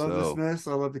 I love the Smiths.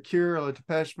 I love the Cure. I love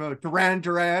Depeche Mode.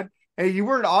 Duran. Hey, you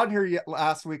weren't on here yet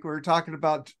last week. We were talking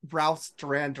about Ralph's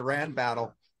Duran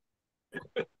battle.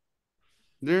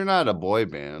 They're not a boy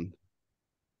band.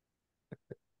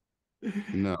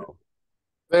 No.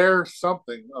 They're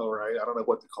something. All right. I don't know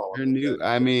what to call them. They're new.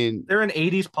 I mean, they're an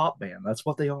 80s pop band. That's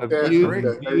what they are.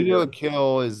 View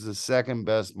Kill is the second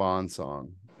best Bond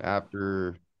song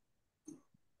after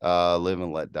Live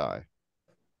and Let Die.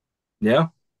 Yeah.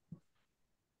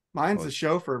 Mine's The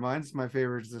Chauffeur. Mine's my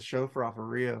favorite. Is The Chauffeur off of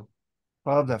Rio.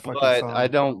 Love that fucking song. I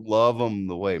don't love them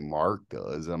the way Mark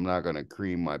does. I'm not going to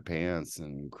cream my pants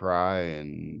and cry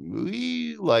and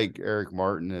we like Eric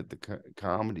Martin at the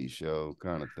comedy show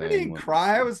kind of thing. I didn't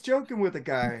cry. I was joking with a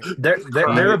guy.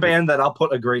 They're a band that I'll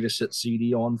put a greatest hit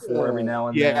CD on for every now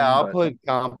and then. Yeah, I'll put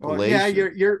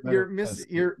compilation.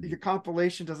 Your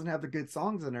compilation doesn't have the good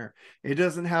songs in there. It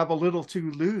doesn't have A Little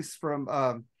Too Loose from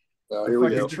here we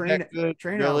go. Train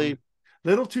really.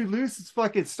 Little Too Loose. It's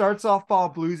fucking starts off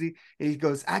all bluesy. And he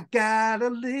goes, I got a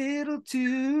little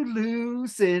too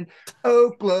loose in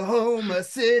Oklahoma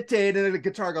City. And then the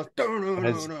guitar goes,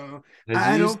 no.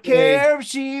 I don't care if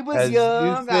she was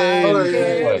young. I don't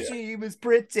care if she was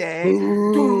pretty.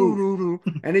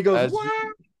 And he goes,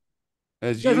 what?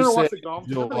 As you ever watch the Gong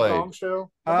Show? Remember the Gong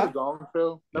Show?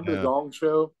 Remember the Gong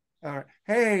Show? All right.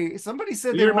 Hey, somebody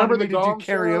said they wanted me to do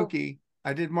karaoke.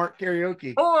 I did Mark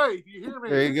karaoke. Boy, you hear me?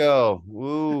 There you go.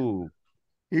 Woo.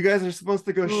 You guys are supposed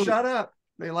to go, shut up.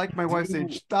 They like my wife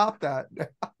saying, stop that.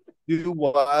 Do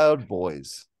Wild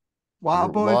Boys.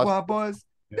 Wild Boys.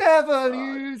 Never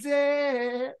lose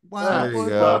it.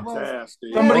 Wild Boys.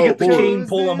 Somebody get the cane,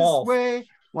 pull them off.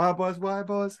 Wild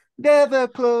Boys. Never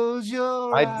close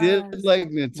your eyes. I did like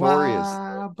Notorious.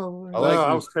 I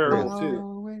was terrible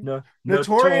too.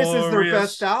 Notorious is their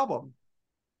best album.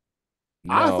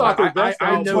 No. I thought their best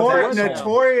album.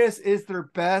 Notorious is their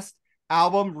best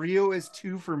album. Rio is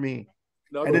 2 for me.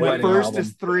 And then the first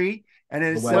is 3. And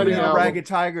then it's 7 Ragged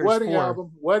Tigers. Wedding 4.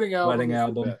 album. Wedding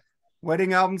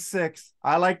album 6.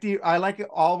 I like it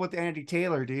all with Andy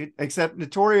Taylor, dude. Except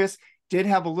Notorious did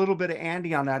have a little bit of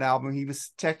Andy on that album. He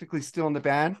was technically still in the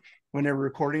band when they were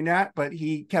recording that, but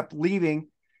he kept leaving,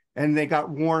 and they got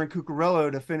Warren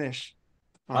Cucurullo to finish.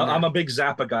 I'm a big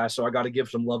Zappa guy, so I got to give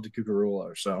some love to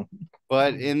Cucurullo. So,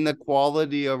 but in the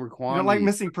quality over quantity, you don't like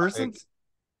Missing Persons?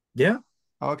 Yeah.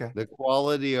 Oh, okay. The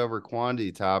quality over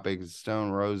quantity topic is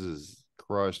Stone Roses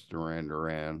crushed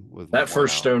Duran with that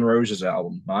first Stone Roses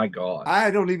album. My God,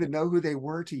 I don't even know who they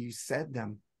were till you said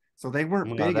them. So they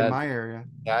weren't big in my area.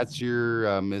 That's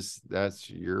your That's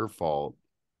your fault.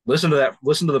 Listen to that.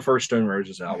 Listen to the first Stone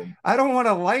Roses album. I don't want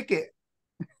to like it.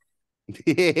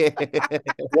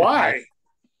 Why?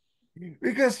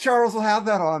 Because Charles will have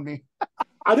that on me.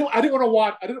 I didn't want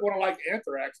to like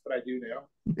Anthrax, but I do now.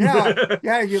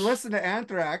 Yeah. You listen to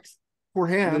Anthrax for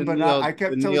him, but I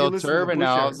kept telling you listen to the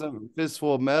album.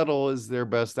 Fistful of Metal is their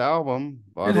best album.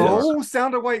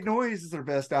 Sound of White Noise is their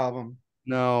best album.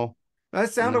 No,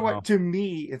 that Sound of White, to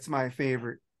me, it's my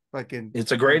favorite.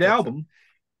 It's a great album.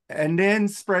 And then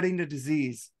Spreading the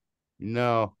Disease.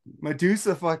 No,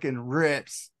 Medusa fucking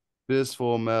rips.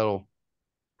 Fistful of Metal.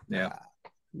 Yeah.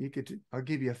 I'll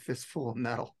give you a fistful of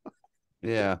metal.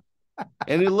 Yeah.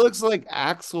 And it looks like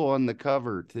Axl on the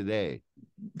cover today.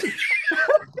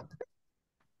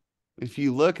 if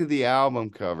you look at the album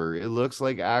cover, it looks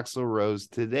like Axl Rose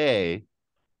today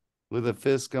with a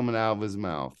fist coming out of his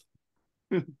mouth.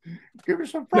 Give me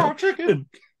some fried chicken.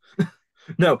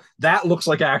 No, that looks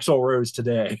like Axl Rose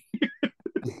today.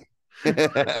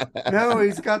 No,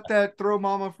 he's got that throw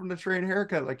mama from the train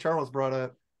haircut, like Charles brought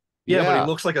up. Yeah, but he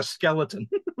looks like a skeleton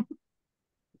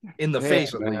in the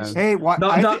face, at least. Hey, what?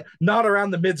 Not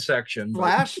around the midsection.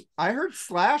 Slash. I heard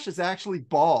Slash is actually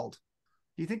bald.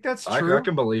 Do you think that's true? I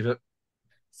can believe it.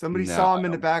 Somebody saw him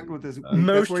in the back with his.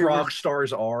 Most rock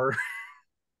stars are.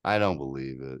 I don't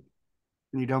believe it.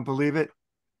 You don't believe it?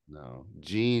 No.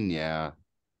 Gene, yeah.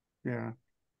 Yeah.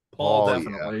 Paul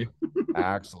definitely.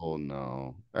 Yeah. Axl,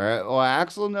 no. All right. Well,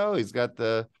 Axl, no. He's got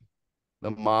the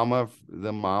mama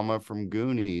from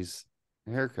Goonies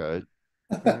haircut.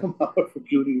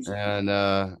 Goonies.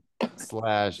 And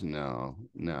Slash, no,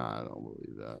 I don't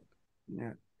believe that.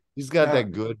 Yeah. He's got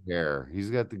that good hair. He's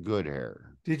got the good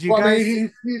hair. Did you guys? I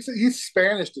mean, he's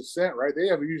Spanish descent, right? They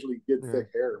have usually good thick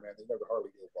hair, man. They never hardly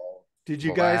get bald. Did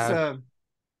you guys?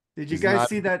 Did you guys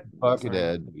see that?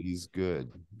 Buckethead, he's good.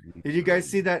 Did you guys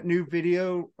see that new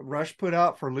video Rush put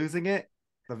out for Losing It?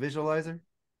 The visualizer?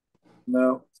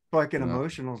 No. It's fucking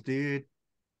emotional, dude.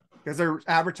 Because they're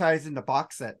advertising the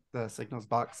box set, the Signals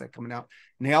box set coming out.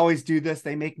 And they always do this.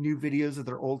 They make new videos of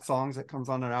their old songs that comes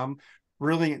on an album.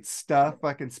 Brilliant stuff.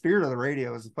 Fucking Spirit of the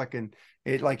Radio is fucking,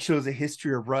 it like shows a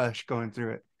history of Rush going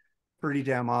through it. Pretty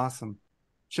damn awesome.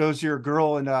 Shows your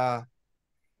girl in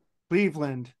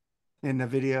Cleveland in the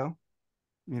video,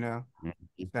 you know,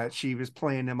 that she was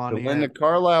playing them on the Linda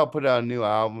Carlisle put out a new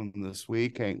album this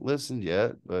week. Ain't listened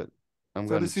yet, but I'm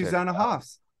going to check Susanna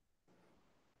Hoffs.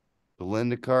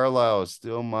 Belinda Carlisle is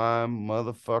still my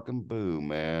motherfucking boo,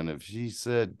 man. If she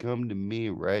said, come to me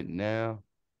right now,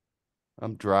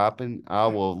 I'm dropping. I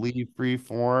will leave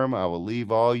Freeform. I will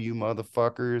leave all you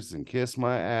motherfuckers and kiss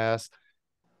my ass.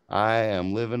 I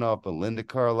am living off Belinda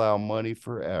Carlisle money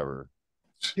forever.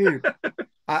 Dude,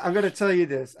 I'm going to tell you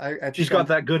this. She's got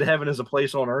that good heaven as a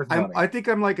place on earth. I think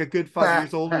I'm like a good 5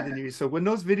 years older than you. So when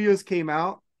those videos came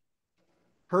out,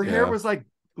 her hair was like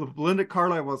Belinda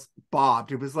Carlisle was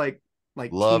bobbed. It was like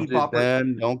loved it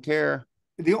then. Don't care.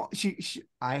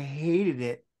 I hated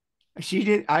it.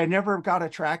 I never got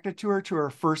attracted to her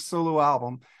first solo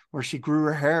album where she grew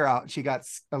her hair out. She got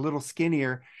a little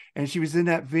skinnier, and she was in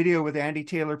that video with Andy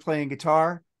Taylor playing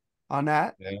guitar on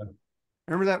that. Yeah.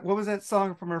 Remember that? What was that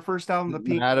song from her first album? The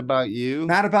Pink. Mad About You.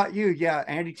 Mad About You. Yeah,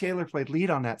 Andy Taylor played lead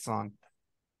on that song.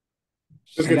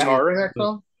 There's guitar in that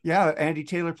song? Yeah, Andy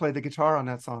Taylor played the guitar on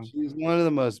that song. She's one of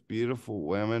the most beautiful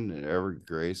women that ever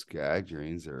graced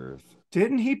Gagdream's earth.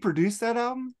 Didn't he produce that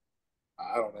album?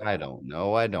 I don't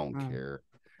know. I don't care.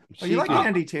 You like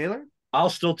Andy Taylor? I'll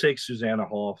still take Susanna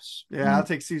Hoffs. Yeah, I'll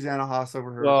take Susanna Hoffs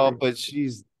over her. Well, but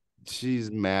she's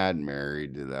mad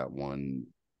married to that one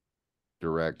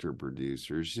director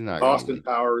producer. She's not Austin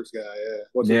Powers guy.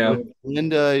 Yeah.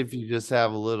 Linda, if you just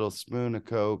have a little spoon of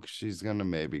Coke, she's gonna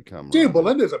maybe come. Dude,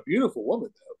 Belinda's a beautiful woman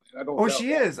though. Man. I don't.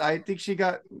 She is. I think she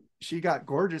got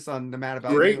gorgeous on the Mad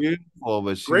About You. Beautiful,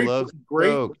 but she loves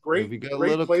Coke. If you got a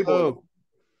little Playboy. Coke,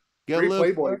 get a little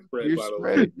Playboy spread, you're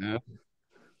straight, man.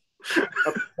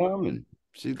 Coming.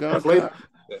 She's gonna.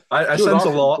 I sense a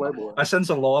law. I sense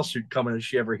a lawsuit coming if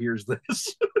she ever hears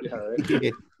this. Yeah,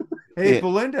 right? Hey,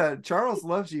 Belinda, Charles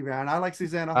loves you, man. I like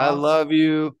Susanna Hoffs. I love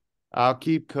you. I'll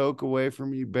keep Coke away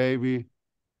from you, baby.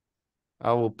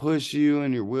 I will push you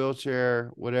in your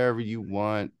wheelchair, whatever you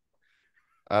want.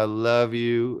 I love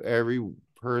you. Every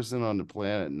person on the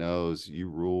planet knows you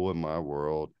rule in my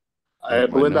world.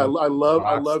 Belinda, I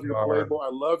love your Playboy. I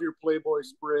love your Playboy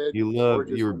spread.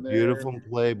 You're beautiful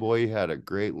Playboy. You had a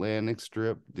great landing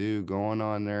strip, dude, going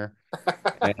on there.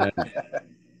 And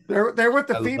they're with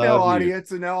the female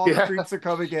audience, and now all the creeps are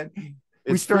coming in.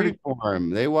 We started for them.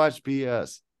 They watch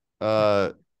BS.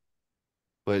 But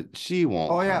she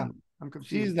won't. Oh yeah, I'm confused.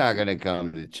 She's not gonna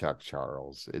come to Chuck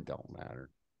Charles. It don't matter.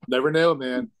 Never know,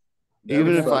 man.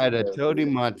 Even if I had a Tony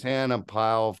Montana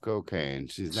pile of cocaine,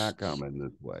 she's not coming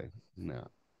this way. No,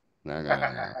 not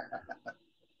gonna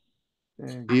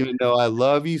happen. Even though I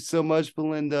love you so much,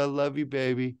 Belinda, I love you,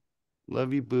 baby,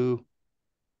 love you, boo.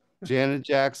 Janet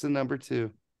Jackson,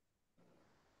 #2.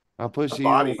 I'll push you.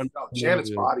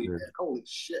 Janet's body, man. Holy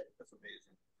shit, that's amazing.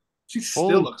 She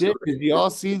still looks good. Did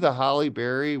y'all see the Halle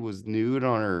Berry was nude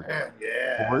on her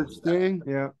porch thing?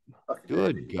 Yeah.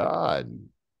 Good God.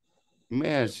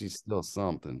 Man, she's still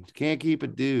something. Can't keep a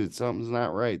dude. Something's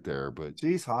not right there, but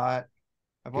she's hot.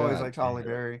 I've always liked Halle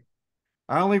Berry.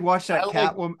 I only watched that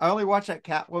Catwoman. I only watched that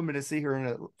Catwoman to see her in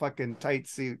a fucking tight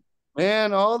suit.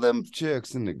 Man, all them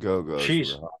chicks in the Go-Go's.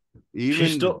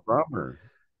 Even the drummer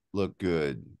look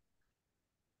good.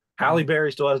 Halle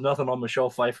Berry still has nothing on Michelle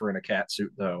Pfeiffer in a cat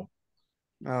suit, though.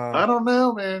 I don't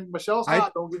know, man. Michelle's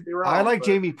hot. Don't get me wrong. I like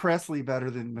Jamie Presley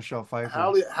better than Michelle Pfeiffer.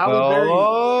 Halle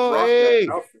Berry.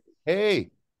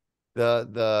 Hey,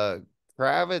 the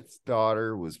Kravitz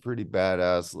daughter was pretty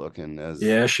badass looking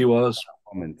as she was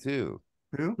woman too.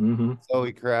 Who? Mm-hmm.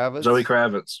 Zoe Kravitz. Zoe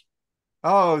Kravitz.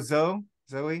 Oh,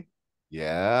 Zoe.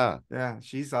 Yeah,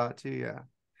 she's hot too. Yeah,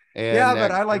 and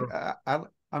but I like.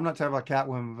 I'm not talking about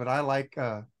Catwoman, but I like.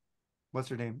 What's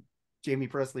her name? Jamie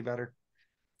Presley better.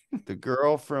 The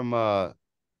girl from the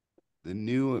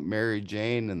new Mary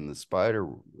Jane and the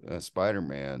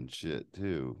Spider-Man shit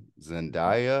too.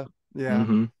 Zendaya. Yeah.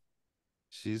 Mm-hmm.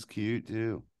 She's cute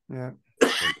too. Yeah.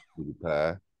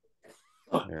 Pie.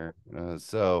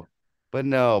 But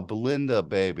no, Belinda,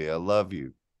 baby, I love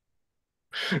you.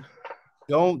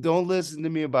 Don't listen to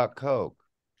me about Coke.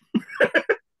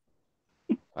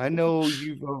 I know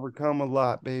you've overcome a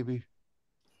lot, baby.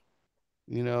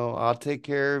 I'll take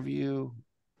care of you.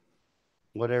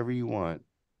 Whatever you want.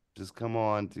 Just come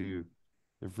on to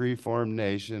the Freeform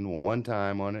Nation one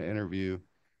time on an interview.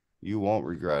 You won't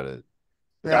regret it.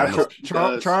 Yeah,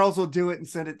 Charles will do it and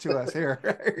send it to us here.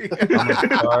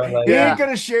 He ain't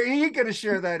gonna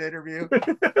share that interview.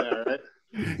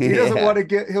 He doesn't want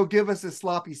to he'll give us his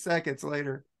sloppy seconds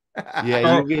later.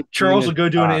 Yeah, Charles will go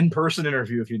do an in-person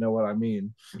interview, if you know what I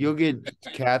mean. You'll get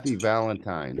Kathy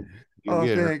Valentine.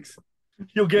 Thanks.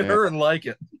 You'll get her and like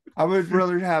it. I would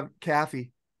rather have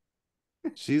Kathy.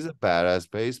 She's a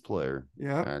badass bass player.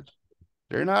 Yeah.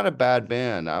 They're not a bad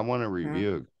band. I want to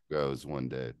review Goes one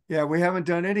day. Yeah, we haven't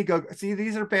done any go. See,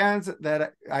 these are bands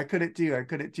that I couldn't do. I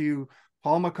couldn't do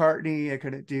Paul McCartney. I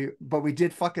couldn't do, but we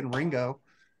did fucking Ringo.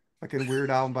 Fucking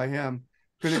weird album by him.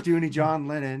 Couldn't do any John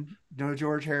Lennon. No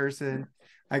George Harrison.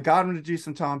 I got him to do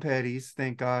some Tom Petty's,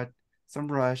 thank God. Some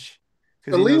Rush.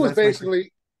 So Lee was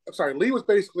basically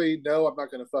no, I'm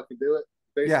not going to fucking do it.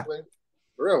 Basically. Yeah.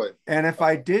 Really? And if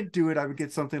I did do it, I would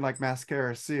get something like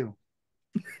Mascara Sue.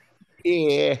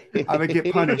 Yeah. I would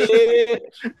get punished. You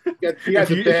got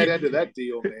the bad end of that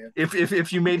deal, man.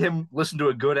 If you made him listen to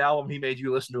a good album, he made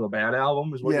you listen to a bad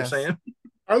album, is what you're saying?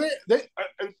 Are do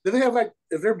they have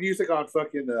is there music on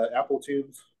fucking Apple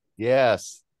Tunes?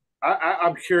 Yes.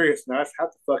 I'm curious now. I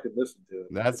have to fucking listen to it.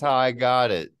 That's how I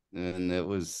got it. And it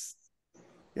was.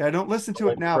 Yeah, don't listen to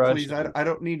it now, please. I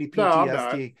don't need any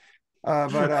PTSD.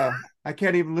 But I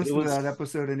can't even listen to that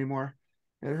episode anymore.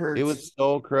 It hurts. It was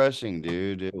soul crushing,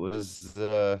 dude. It was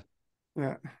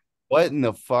yeah. What in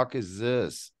the fuck is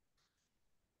this?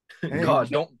 Hey,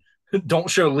 God, don't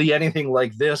show Lee anything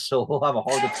like this, so he'll have a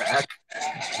heart attack.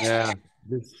 Yeah.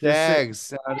 The stag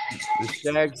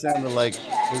sounded like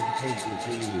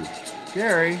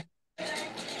Gary,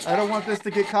 I don't want this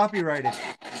to get copyrighted.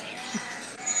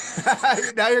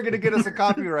 Now you're gonna get us a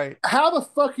copyright. How the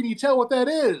fuck can you tell what that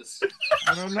is?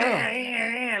 I don't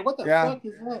know. What the fuck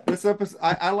is that? This episode,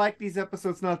 I like these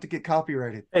episodes not to get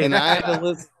copyrighted. And I had to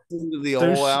listen to the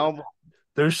whole album.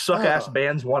 Those suck-ass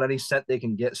bands want any cent they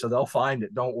can get, so they'll find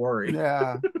it. Don't worry.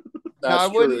 Yeah. I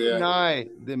wouldn't deny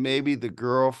that maybe the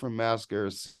girl from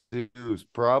Mascara Sue is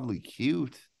probably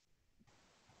cute.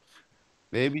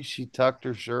 Maybe she tucked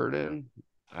her shirt in.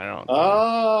 I don't know.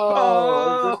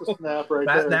 Oh, there's a snap right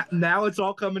there. Now it's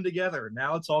all coming together.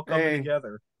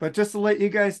 Together. But just to let you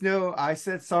guys know, I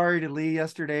said sorry to Lee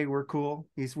yesterday. We're cool.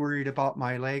 He's worried about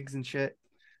my legs and shit.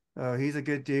 He's a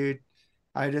good dude.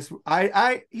 I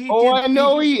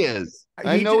know he is.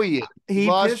 He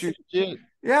lost your shit.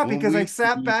 Yeah, because I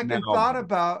sat back and thought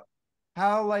about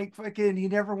how fucking he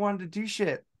never wanted to do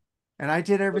shit. And I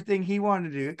did everything he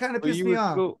wanted to do. It kind of pissed me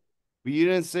off. Cool. But you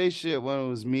didn't say shit when it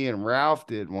was me and Ralph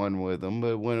did one with him,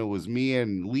 but when it was me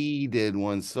and Lee did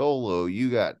one solo, you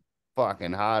got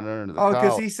fucking hot under the collar.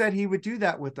 Because he said he would do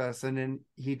that with us, and then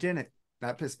he didn't.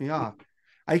 That pissed me off.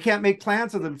 I can't make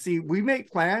plans with him. See, we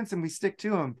make plans and we stick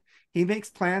to them. He makes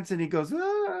plans and he goes,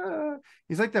 ah.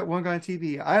 He's like that one guy on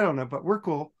TV. I don't know, but we're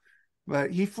cool.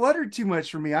 But he fluttered too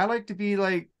much for me. I like to be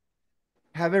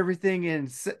have everything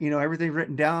everything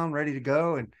written down, ready to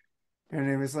go, and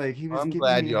it was like he was. I'm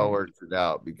glad y'all worked it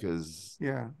out because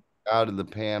yeah, out of the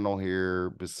panel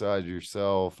here, besides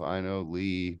yourself, I know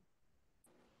Lee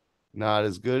not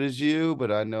as good as you,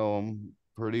 but I know him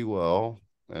pretty well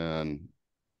and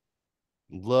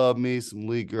love me some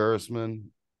Lee Gersman.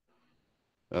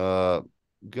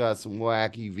 Got some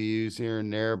wacky views here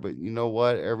and there, but you know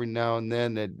what? Every now and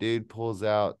then that dude pulls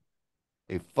out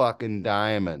a fucking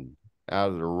diamond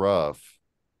out of the rough.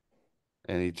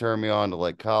 And he turned me on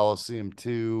to Coliseum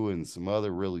 2 and some other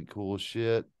really cool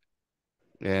shit.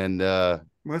 And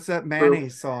what's that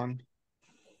mayonnaise song?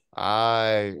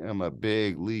 I am a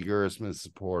big Lee Gerstmann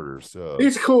supporter, so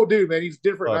He's a cool dude, man. He's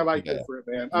different. I like yeah. different,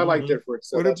 man. I like different.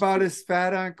 So what about cool. his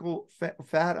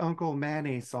Fat Uncle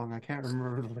Mayonnaise song? I can't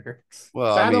remember the lyrics.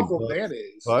 Well, Fat I mean, Uncle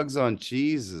Mayonnaise. Bugs on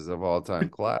Cheese is of all time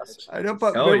classic. I know,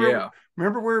 but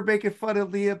remember we were making fun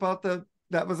of Lee about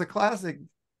that was a classic,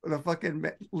 the fucking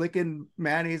licking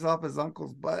mayonnaise off his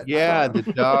uncle's butt. Yeah, the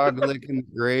dog licking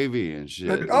gravy and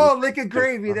shit. Licking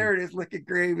gravy. There it is, licking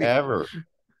gravy. Ever.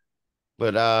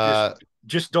 But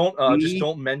just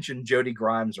don't mention Jody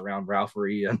Grimes around Ralph or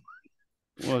Ian.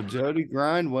 Well, Jody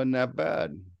Grind wasn't that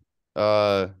bad.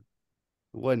 It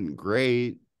wasn't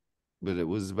great, but it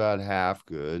was about half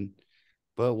good.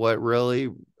 But what really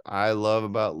I love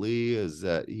about Lee is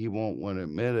that he won't want to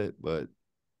admit it, but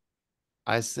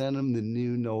I sent him the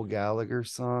new Noel Gallagher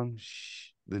song,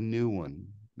 the new one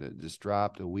that just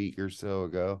dropped a week or so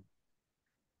ago.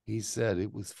 He said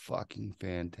it was fucking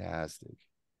fantastic.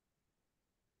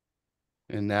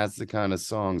 And that's the kind of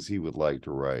songs he would like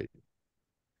to write.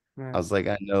 I was like,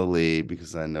 I know Lee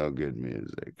because I know good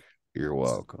music. You're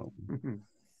welcome.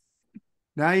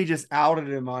 Now you just outed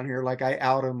him on here like I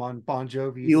out him on Bon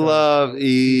Jovi.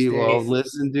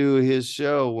 Listen to his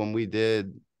show when we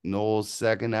did Noel's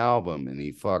second album, and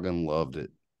he fucking loved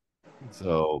it.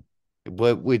 So,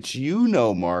 but which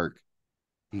Mark,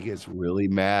 he gets really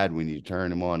mad when you turn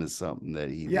him on to something that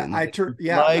he didn't like,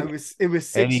 it was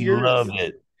 6 and he years. loved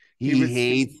it. He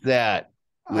hates that.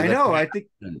 I know. I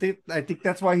think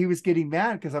that's why he was getting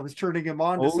mad, because I was turning him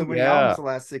on to so many albums the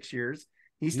last 6 years.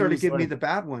 He started giving me the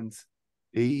bad ones.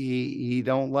 He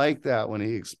don't like that. When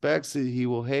he expects it, he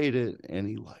will hate it, and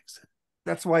he likes it.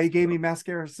 That's why he gave me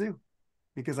Mascara Sue,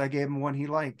 because I gave him one he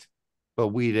liked. But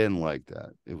we didn't like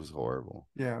that. It was horrible.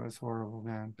 Yeah, it was horrible,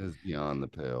 man. It was beyond the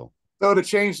pale. So to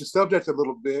change the subject a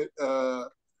little bit,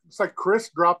 it's like Chris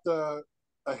dropped a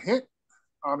hint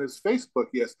on his Facebook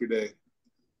yesterday.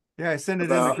 Yeah, I sent it in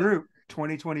the group.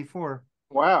 2024.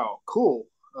 Wow, cool.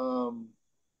 I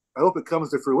hope it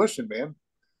comes to fruition, man.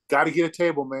 Got to get a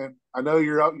table, man. I know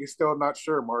you're still not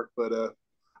sure, Mark, but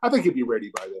I think you'll be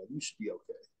ready by then. You should be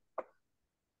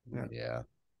okay. Yeah.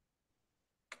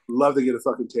 Love to get a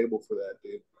fucking table for that,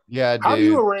 dude. Yeah, dude. How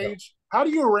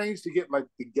do you arrange to get like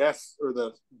the guests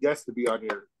to be on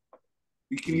your?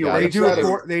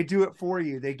 They do it for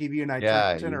you. They give you an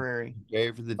itinerary. You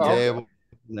pay for the table,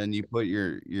 and then you put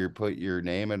your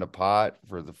name in a pot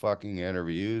for the fucking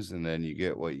interviews, and then you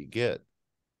get what you get.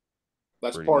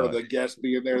 That's part of the guests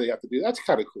being there. They have to do. That's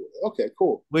kind of cool. Okay,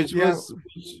 cool. Which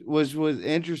was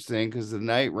interesting, because the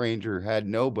Night Ranger had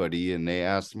nobody, and they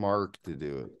asked Mark to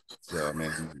do it. So I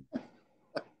mean,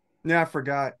 I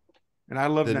forgot. And I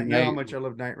love how much I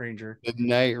love Night Ranger. The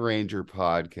Night Ranger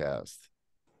podcast.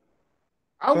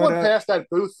 I went past that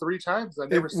booth 3 times. I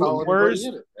never saw anybody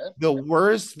in it, man. The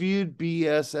worst viewed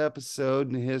BS episode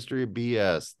in the history of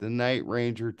BS. The Night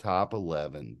Ranger top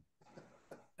 11.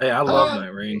 Hey, I love Night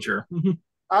Ranger.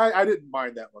 I didn't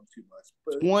mind that one too much.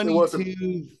 But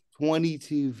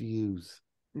 22 views.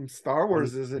 Star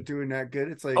Wars isn't doing that good.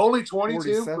 It's like only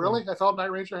 22. Really? That's all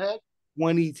Night Ranger had?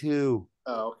 22.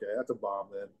 Oh, okay. That's a bomb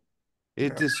then.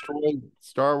 It destroyed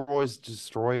Star Wars.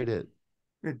 Destroyed it.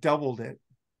 It doubled it.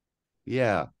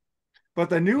 Yeah. But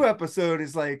the new episode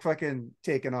is like fucking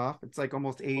taken off. It's like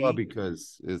almost 80. Well,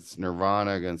 because it's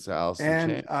Nirvana against Alice in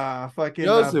Chains. And fucking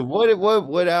Joseph,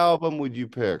 what album would you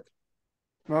pick?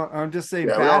 Well, I'm just saying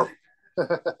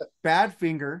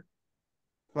Badfinger.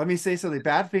 Let me say something.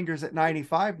 Badfinger's at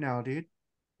 95 now, dude.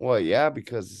 Well, yeah,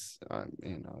 because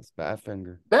it's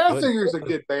Badfinger. Badfinger's a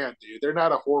good band, dude. They're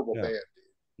not a horrible band,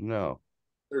 dude. No.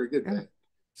 They're a good band.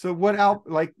 So what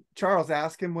like Charles,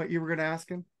 ask him what you were gonna ask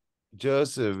him?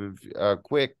 Joseph,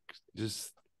 quick,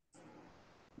 just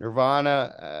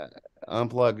Nirvana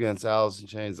Unplugged against Alice in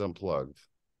Chains Unplugged.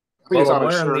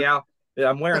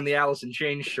 I'm wearing the Alice in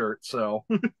Chains shirt, so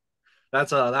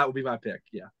that would be my pick.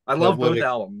 Yeah, I love both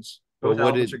albums. Both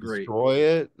albums are great. Destroy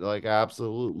it, like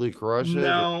absolutely crush it?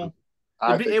 No,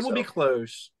 it would be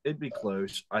close. It'd be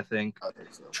close. I think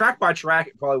so. Track by track,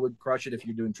 it probably would crush it if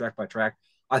you're doing track by track.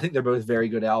 I think they're both very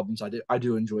good albums. I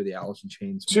do enjoy the Alice in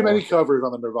Chains. Too many covers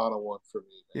on the Nirvana one for me.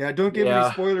 Man. Yeah, don't give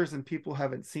me spoilers, and people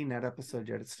haven't seen that episode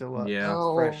yet. It's still up. Yeah,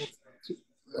 fresh.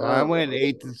 I went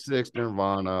 8-6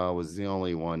 Nirvana. I was the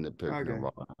only one that picked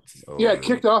Nirvana. Yeah, it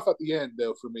kicked off at the end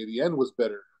though. For me, the end was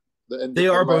better. They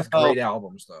are both great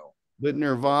albums though. But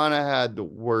Nirvana had the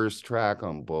worst track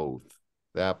on both.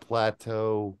 That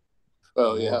Plateau.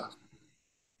 Oh yeah.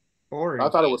 Boring. I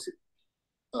thought it was.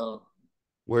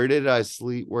 Where did I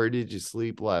sleep? Where did you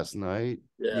sleep last night?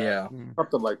 Yeah.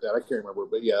 Something like that. I can't remember,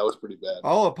 but yeah, it was pretty bad.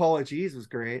 All Apologies was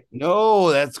great.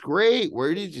 No, that's great.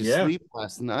 Where did you sleep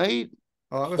last night?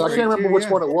 Oh, it was I great can't remember too, which yeah.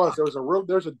 one it was. There's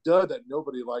a dud that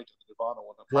nobody liked in the Nirvana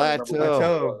one. I'm trying to remember which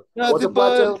one it was. Was Nothing it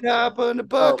but Plateau? top on the Oh,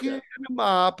 bucket okay. and a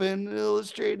mop and an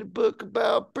illustrated book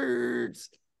about birds.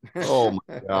 Oh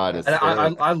my God, it's And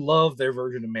terrible. I love their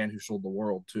version of Man Who Sold the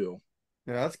World too.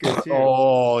 Yeah, that's good too.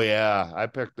 Oh yeah, I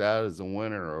picked that as a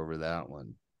winner over that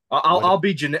one. I'll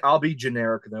be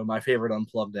generic though. My favorite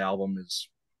Unplugged album is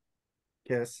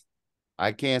Kiss.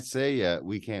 I can't say yet.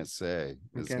 We can't say.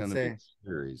 We It's can't going to be say. a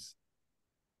series.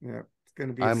 Yeah, it's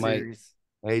gonna be I a might. series.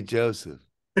 Hey Joseph.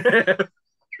 What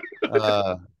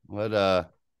I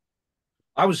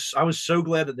was so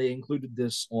glad that they included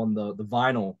this on the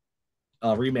vinyl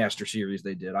remaster series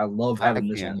they did. I love having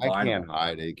this on I vinyl. can't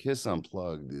hide it. Kiss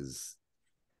Unplugged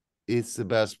it's the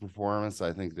best performance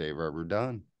I think they've ever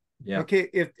done. Yeah. Okay,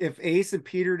 if Ace and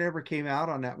Peter never came out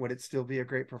on that, would it still be a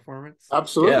great performance?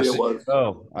 Absolutely, Yes. it was.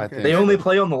 Oh, I Okay. think They so. only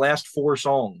play on the last 4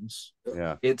 songs.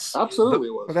 Yeah. It's Absolutely,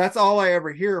 it was. But that's all I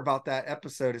ever hear about that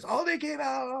episode is, oh, they came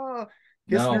out. Oh.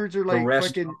 Kiss No, nerds are the like rest-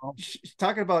 fucking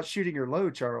talking about shooting your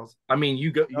load, Charles. I mean,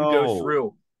 you go No.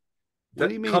 through What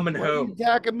do you mean? Coming Why are you Home.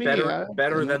 attacking me?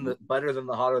 Better than the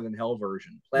Hotter Than Hell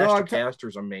version. No, I'm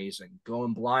Plastercaster's amazing.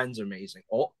 Going Blind's amazing.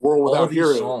 All Without these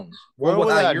Heroes. songs. World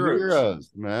Without Heroes. Heroes,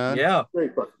 man. Yeah.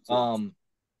 Great fucking songs.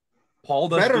 Paul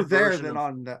does better a good there version than of,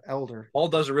 on the Elder. Paul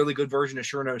does a really good version of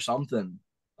Sure Know Something.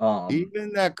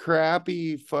 Even that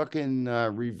crappy fucking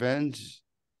Revenge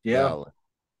Yeah. ballad.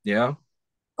 Yeah.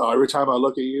 Every time I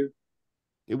look at you.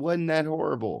 It wasn't that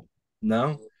horrible.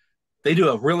 No. They do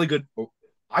a really good.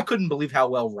 I couldn't believe how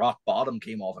well Rock Bottom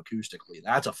came off acoustically.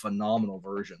 That's a phenomenal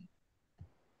version.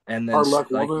 And then Hard Luck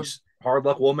Woman. Hard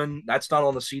Luck Woman. That's not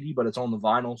on the CD, but it's on the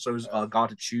vinyl. So is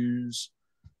Got to Choose.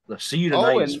 The See You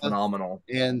Tonight is phenomenal.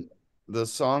 And the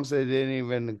songs they didn't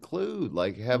even include,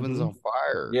 like Heaven's on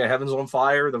Fire. Yeah, Heaven's on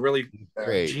Fire. The really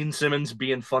Great. Gene Simmons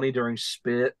being funny during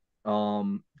Spit.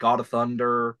 God of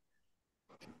Thunder.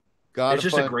 It's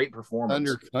just a great performance.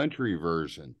 Thunder Country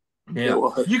version. Yeah,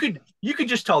 you could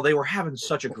just tell they were having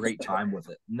such a great time with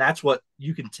it, and that's what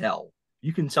you can tell.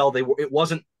 You can tell it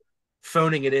wasn't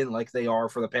phoning it in like they are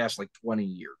for the past like 20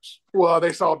 years. Well,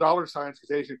 they saw dollar signs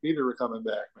because Ace and Peter were coming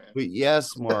back, man. But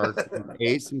yes, Mark,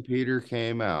 Ace and Peter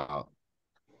came out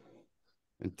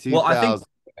in 2000.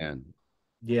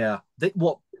 Yeah,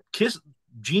 Kiss,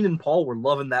 Gene and Paul were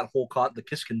loving that whole the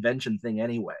Kiss convention thing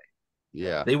anyway.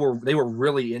 Yeah, they were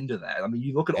really into that. I mean,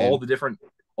 you look at all the different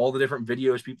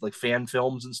videos, people like fan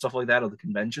films and stuff like that of the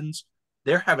conventions.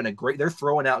 They're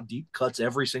throwing out deep cuts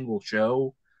every single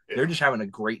show. Yeah. They're just having a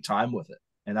great time with it,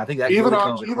 and I think that really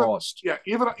comes across. Yeah,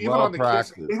 even on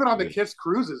the Kiss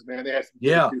cruises, man, they had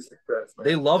some success, man.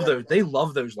 They love those. They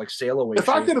love those like sail away. If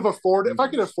I could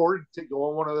afford to go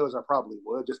on one of those, I probably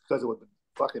would, just because it would be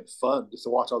fucking fun just to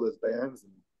watch all those bands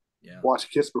and watch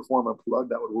Kiss perform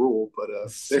Unplugged. That would rule. But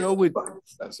so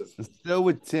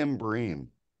would Tim Bream.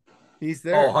 He's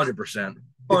there. Oh, 100%.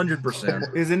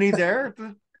 100%. Isn't he there?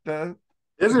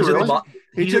 Is he really?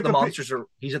 He's at the Monsters of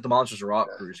Rock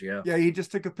cruise, yeah. Yeah, he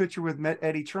just took a picture with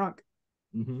Eddie Trunk.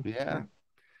 Mm-hmm. Yeah,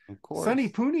 of course. Sonny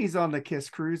Pooney's on the Kiss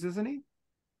cruise, isn't he?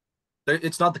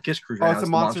 It's not the Kiss cruise. Oh, it's the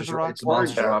Monsters of Rock. It's the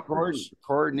Monsters of Rock cruise.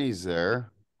 Courtney's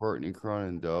there. Courtney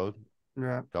Cronin Dode.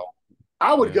 Yeah.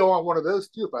 I would go on one of those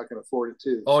too if I can afford it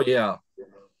too. Oh yeah.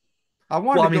 I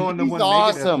wanted to go on the one.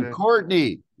 Awesome,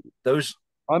 Courtney. Those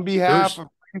on behalf of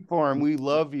Freeform, we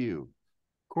love you.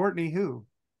 Courtney who?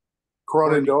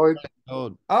 Cronin Dode.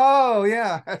 Oh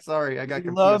yeah. Sorry, I got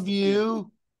confused. Love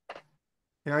you.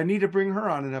 Yeah, I need to bring her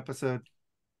on an episode.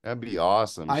 That'd be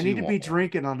awesome. I need to be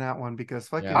drinking on that one because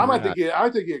fucking. I might have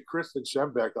to get Kristen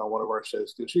Schembeck on one of our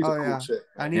shows too. She's a cool chick.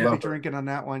 I need to be drinking on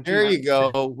that one too. There you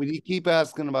go. We keep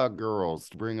asking about girls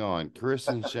to bring on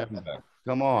Kristen Schembeck.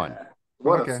 Come on.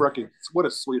 What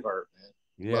a sweetheart,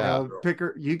 man. Yeah. Pick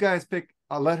her. You guys pick.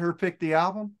 I'll let her pick the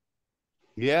album.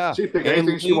 Yeah. She pick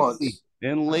anything she wants.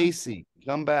 And Lacey,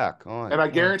 come back on. And I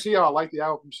guarantee you, I'll like the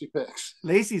album she picks.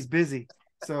 Lacey's busy,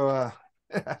 so.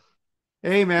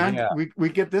 Hey man, we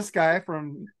get this guy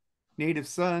from Native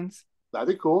Sons. That'd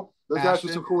be cool. Those guys are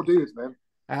some cool dudes, man.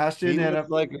 Ashton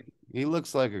he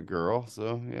looks like a girl,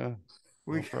 so yeah.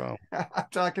 No problem. I'm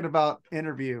talking about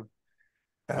interview.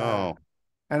 And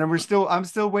I'm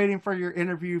still waiting for your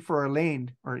interview for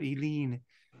Elaine.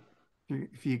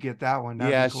 If you get that one,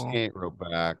 yeah, cool. She ain't wrote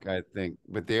back, I think,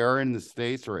 but they are in the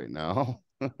States right now.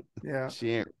 Yeah,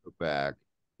 she ain't wrote back.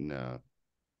 No.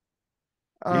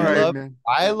 All right, man.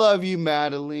 I love you,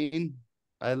 Madeline.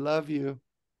 I love you.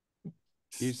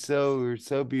 You're so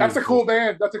beautiful. That's a cool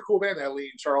band. That's a cool band,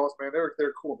 Eileen, Charles, man. They're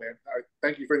cool, man.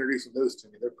 Thank you for introducing those to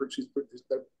me. They're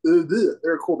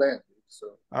a cool band. So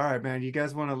all right, man. You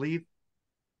guys want to leave?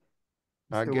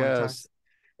 I guess.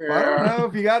 Well, I don't know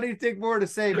if you got anything more to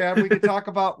say, man. We could talk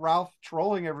about Ralph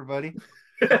trolling everybody.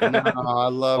 No, I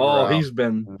love Oh, Ralph.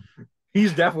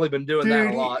 he's definitely been doing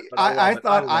that a lot. But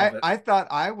I thought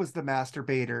I was the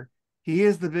masturbator. He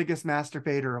is the biggest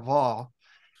masturbator of all.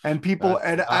 And people,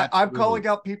 I'm calling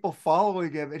out people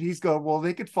following him, and he's going, well,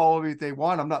 they could follow me if they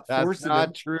want. I'm not forcing them. That's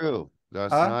not true.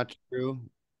 That's not true.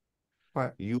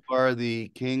 What? You are the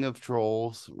king of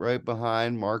trolls, right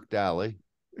behind Mark Daly.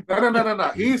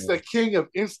 No. He's the king of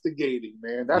instigating,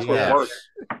 man. That's what works.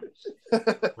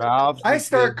 I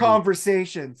start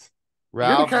conversations.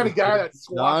 You're the kind of guy that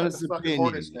swats at the fucking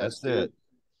hornet's nest. That's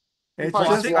it.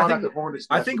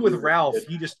 I think with Ralph,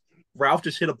 Ralph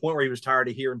just hit a point where he was tired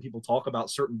of hearing people talk about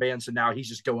certain bands, and now he's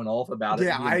just going off about it.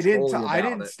 Yeah, I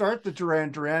didn't start the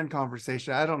Duran Duran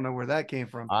conversation. I don't know where that came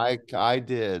from. I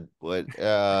did, but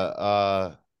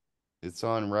it's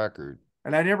on record.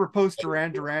 And I never post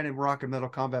Duran Duran in Rock and Metal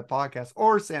Combat Podcast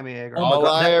or Sammy Hagar. Oh my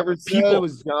God! I ever said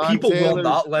was people Taylor's will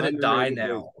not let it die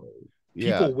now.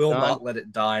 People will not let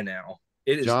it die now.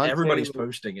 It is everybody's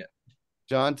posting it.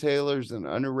 John Taylor's an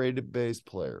underrated bass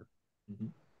player. Mm-hmm.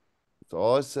 That's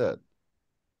all I said.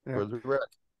 Yeah. For the record.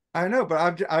 I know,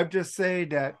 but I'm just saying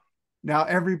that now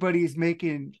everybody's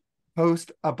making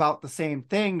posts about the same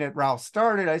thing that Ralph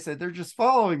started. I said they're just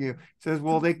following you. He says,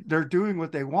 well, they're doing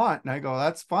what they want, and I go,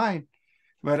 that's fine.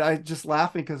 But I just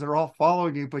laughing because they're all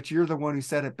following you, but you're the one who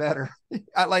said it better.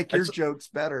 I like your jokes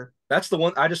better. That's the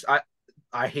one.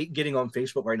 I hate getting on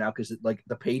Facebook right now because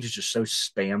the page is just so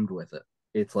spammed with it.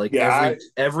 It's like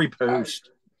every post.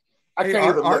 I can't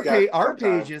even our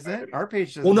page isn't. Our page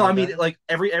doesn't. Well, no, I mean like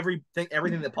everything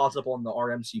that pops up on the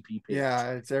RMCP page.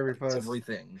 Yeah, it's every post. It's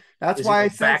everything. That's why I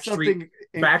said something.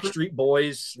 Backstreet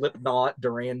Boys, Slipknot,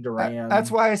 Duran Duran.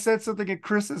 That's why I said something in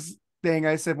Chris's thing.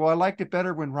 I said, well, I liked it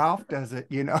better when Ralph does it,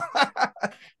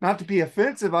 not to be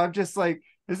offensive. I'm just like,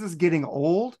 this is getting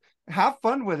old. Have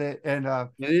fun with it. And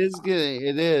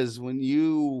it is when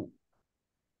you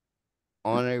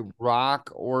on a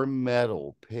rock or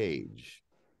metal page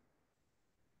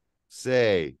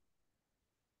say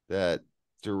that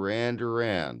Duran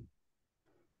Duran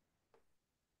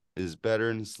is better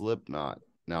than Slipknot.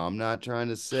 Now, I'm not trying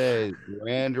to say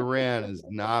Duran Duran is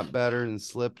not better than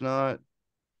Slipknot,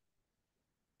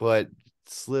 but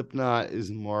Slipknot is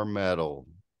more metal.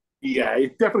 Yeah, he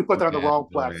definitely put that on the wrong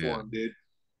platform, dude.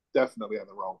 Definitely on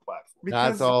the wrong platform.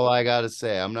 That's all I got to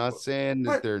say. I'm not saying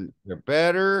that they're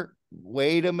better.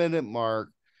 Wait a minute, Mark.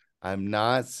 I'm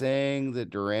not saying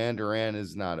that Duran Duran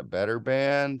is not a better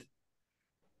band.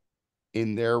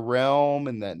 In their realm,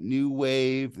 in that new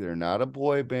wave, they're not a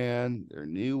boy band. They're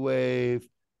new wave,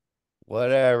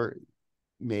 whatever.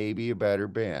 Maybe a better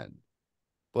band.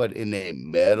 But in a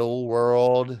metal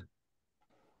world,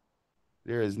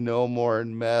 there is no more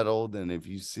metal than if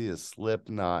you see a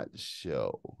Slipknot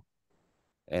show.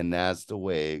 And that's the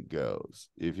way it goes.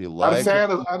 If you like, I'm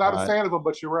not a fan of them,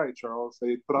 but you're right, Charles.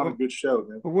 They put on a good show,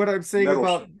 man. What I'm saying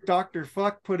about Dr.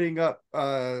 Fuck putting up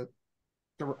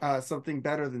something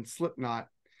better than Slipknot,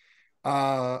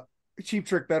 Cheap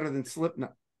Trick better than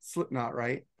Slipknot,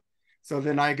 right? So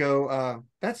then I go,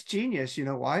 that's genius. You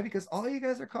know why? Because all you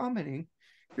guys are commenting.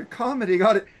 You're commenting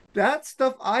on it. That's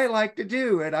stuff I like to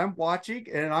do, and I'm watching,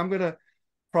 and I'm gonna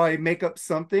probably make up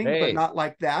something, but not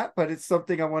like that. But it's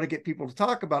something I want to get people to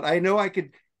talk about. I know I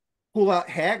could pull out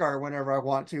Hagar whenever I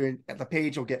want to, and the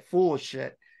page will get full of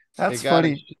shit. That's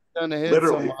funny.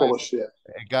 Literally full of shit.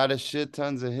 It got a shit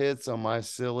tons of hits on my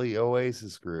silly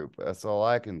Oasis group. That's all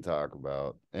I can talk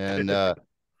about. And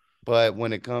but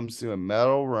when it comes to a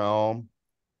metal realm,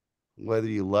 whether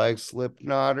you like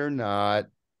Slipknot or not,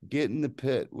 get in the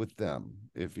pit with them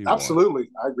if you absolutely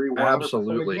want. I agree 100%.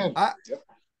 Absolutely.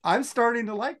 I'm starting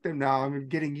to like them now. I'm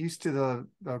getting used to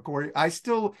the gory.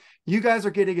 You guys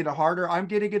are getting into harder. I'm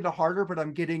getting into harder, but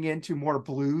I'm getting into more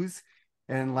blues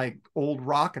and like old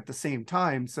rock at the same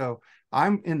time. So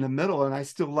I'm in the middle, and I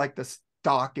still like the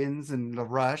Dawkins and the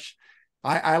Rush.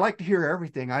 I like to hear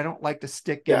everything. I don't like to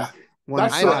stick in one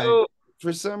side. I know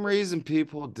for some reason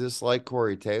people dislike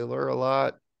Corey Taylor a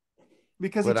lot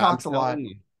because he talks a lot.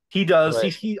 He does.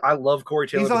 Right. I love Corey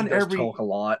Taylor. He's on talk a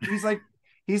lot.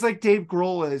 He's like Dave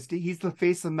Grohl is. He's the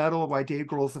face of metal, why Dave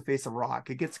Grohl is the face of rock.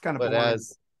 It gets kind of boring.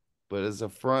 But as a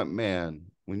front man,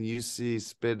 when you see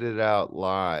Spit It Out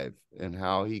live and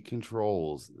how he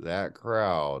controls that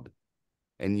crowd,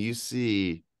 and you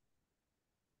see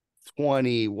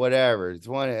 20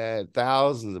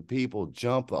 thousands of people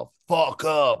jump the fuck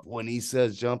up when he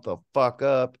says jump the fuck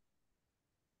up,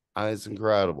 it's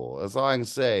incredible. That's all I can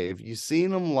say. If you've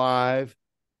seen him live,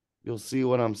 you'll see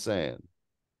what I'm saying.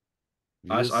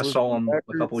 I saw him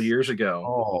a couple years ago.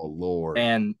 Oh, Lord.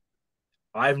 And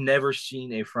I've never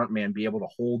seen a frontman be able to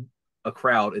hold a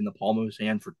crowd in the palm of his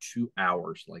hand for 2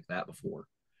 hours like that before.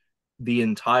 The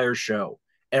entire show.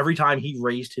 Every time he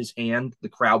raised his hand, the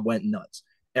crowd went nuts.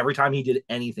 Every time he did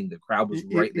anything, the crowd was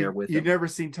right there with him. You've never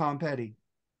seen Tom Petty.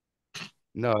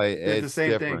 No, it's the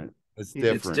same different. thing. It's It's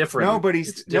different. different. No, but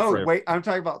It's different. wait. I'm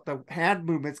talking about the hand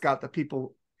movements. Got the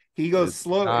people. He goes It's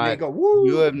slow, not- and they go woo.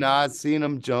 You have not seen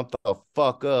him jump the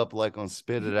fuck up like on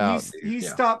Spit It Out. He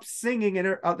stops singing, and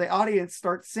the audience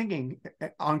starts singing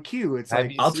on cue. It's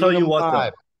like, I'll tell you what,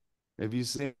 though. Have you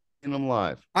seen him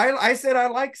live? I said I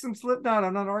like some Slipknot.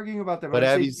 I'm not arguing about that. But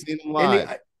have you seen him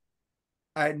live?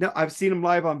 I know I've seen them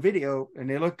live on video, and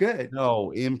they look good.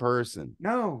 No, in person.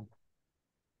 No,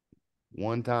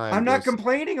 one time. I'm not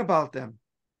complaining about them.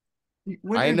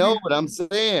 I know what I'm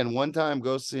saying. One time,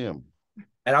 go see him.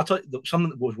 And I'll tell you, something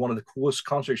that was one of the coolest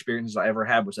concert experiences I ever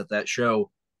had was at that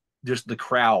show. Just the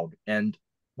crowd, and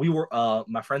we were,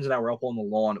 my friends and I were up on the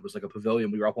lawn. It was like a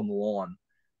pavilion. We were up on the lawn,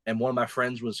 and one of my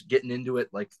friends was getting into it,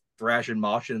 like thrashing,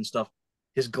 moshing, and stuff.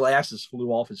 His glasses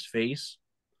flew off his face.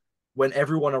 When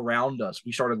everyone around us,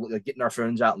 we started like, getting our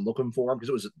phones out and looking for him because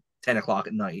it was 10 o'clock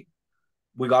at night.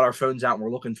 We got our phones out and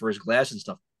we're looking for his glasses and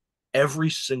stuff. Every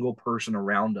single person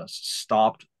around us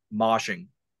stopped moshing,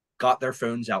 got their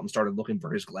phones out, and started looking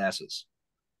for his glasses.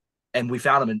 And we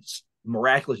found him, and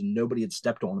miraculously, nobody had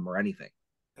stepped on him or anything.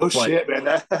 Shit, man!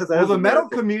 Well, the metal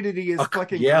community is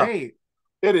fucking great.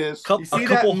 It is. You see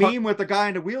that meme with the guy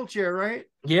in the wheelchair, right?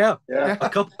 Yeah.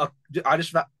 I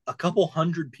just found a couple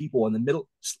hundred people in the middle.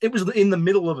 It was in the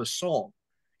middle of a song.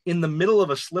 In the middle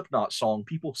of a Slipknot song,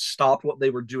 people stopped what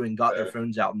they were doing, got their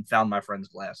phones out, and found my friend's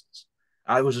glasses.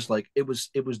 I was just like, it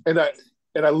was.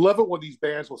 And I love it when these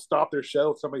bands will stop their show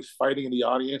if somebody's fighting in the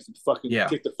audience and fucking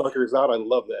kick the fuckers out. I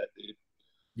love that, dude.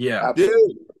 Yeah.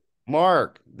 Absolutely. Dude,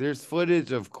 Mark, there's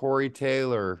footage of Corey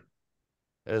Taylor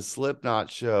at a Slipknot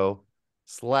show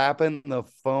slapping the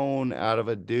phone out of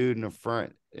a dude in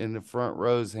the front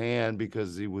row's hand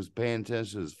because he was paying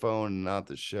attention to his phone and not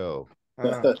the show.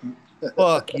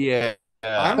 Fuck yeah.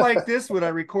 I'm like this when I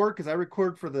record, because I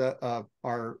record for the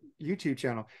our YouTube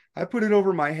channel. I put it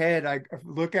over my head. I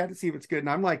look at it, see if it's good, and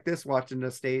I'm like this watching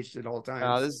the stage at all times.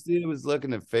 No, this dude was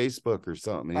looking at Facebook or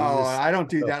something. I don't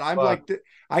do that. I'm like,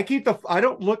 I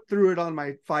don't look through it on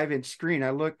my 5-inch screen. I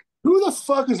look. Who the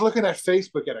fuck is looking at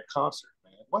Facebook at a concert,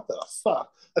 man? What the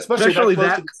fuck? Especially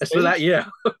that, yeah.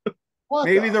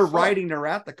 Maybe they're writing they're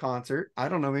at the concert. I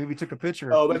don't know. Maybe we took a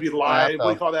picture. Oh, maybe live. What do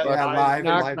you call that? Yeah, live.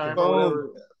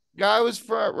 Guy was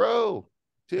front row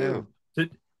too. To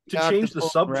change the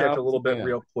subject a little bit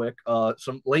real quick,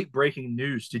 some late breaking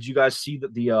news. Did you guys see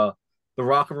that the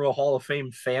Rock and Roll Hall of Fame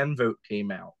fan vote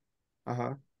came out?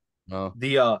 No.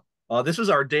 This is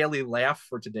our daily laugh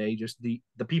for today. Just the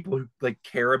people who like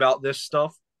care about this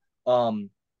stuff.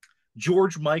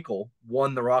 George Michael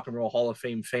won the Rock and Roll Hall of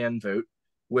Fame fan vote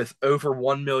with over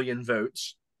 1 million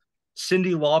votes.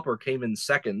 Cyndi Lauper came in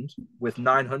second with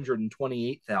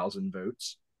 928,000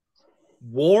 votes.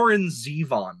 Warren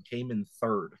Zevon came in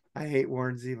third. I hate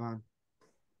Warren Zevon.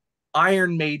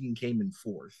 Iron Maiden came in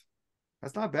fourth.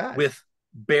 That's not bad. With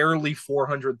barely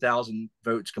 400,000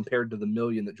 votes compared to the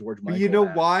million that George Michael You know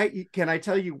had. why? Can I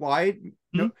tell you why?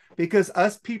 No, because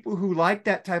us people who like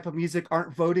that type of music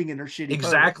aren't voting in their shitty.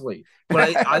 Exactly.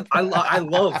 But I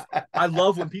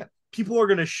love when people are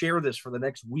going to share this for the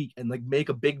next week and like make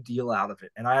a big deal out of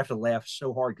it, and I have to laugh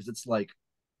so hard because it's like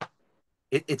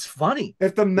it's funny.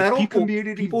 If the metal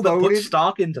community people voted, that put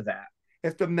stock into that,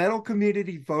 if the metal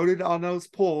community voted on those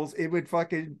polls, it would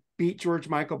fucking beat George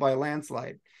Michael by a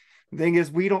landslide. The thing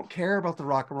is, we don't care about the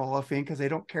Rock and Roll Hall of Fame because they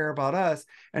don't care about us.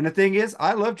 And the thing is,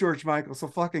 I love George Michael, so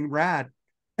fucking rad.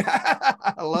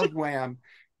 I love Wham.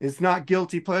 It's not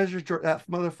guilty pleasure. That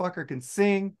motherfucker can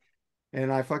sing.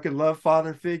 And I fucking love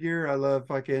Father Figure. I love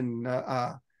fucking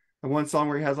the one song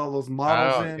where he has all those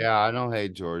models in. Yeah, I don't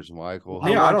hate George Michael.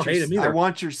 Yeah, I don't hate him either. I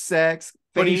Want Your Sex.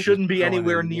 But he shouldn't be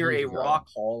anywhere near a rock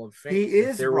hall of fame. He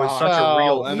is there rock. was such a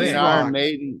real. I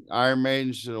mean, Iron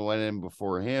Maiden should have went in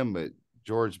before him, but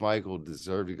George Michael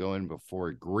deserved to go in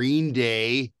before Green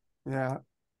Day. Yeah.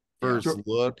 First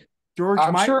look. George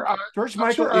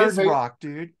Michael is rock,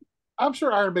 dude. I'm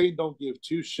sure Iron Maiden don't give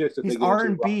two shits if he's they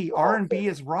R&B. R&B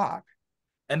is rock.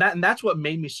 And that's what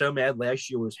made me so mad last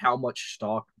year was how much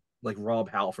stock like Rob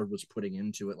Halford was putting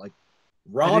into it. Like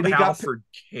Rob Halford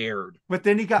cared. But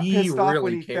then he got pissed off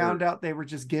when he found out they were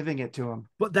just giving it to him.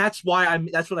 But that's what I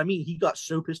mean. He got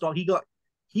so pissed off.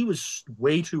 He was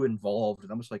way too involved.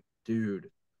 And I'm just like, dude,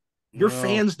 your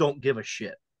fans don't give a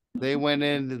shit. They went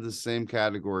into the same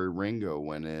category Ringo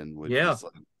went in, which is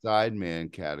like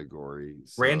sideman category.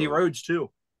 So. Randy Rhoads too.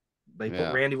 They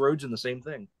put Randy Rhoads in the same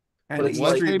thing. And But the it's E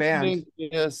like- Street Band.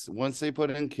 Once they put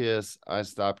in Kiss, I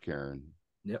stopped caring.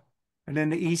 Yep. And then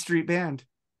the E Street Band.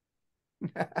 They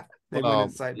went Well,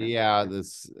 inside. yeah,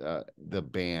 the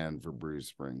band for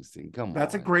Bruce Springsteen. Come on.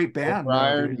 That's a great band, For though,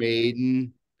 Iron dude.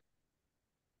 Maiden.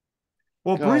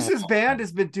 Well, Come Bruce's on. band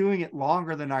has been doing it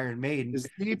longer than Iron Maiden. Is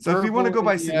Deep So if you want to go Purple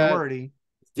by in yet? seniority,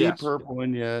 Deep Yes. Purple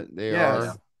in yet? They Yes.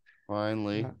 are.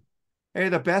 Finally. Yeah. Hey,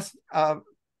 the best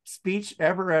speech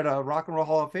ever at a Rock and Roll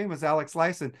Hall of Fame was Alex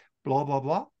Lifeson. Blah blah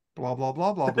blah blah blah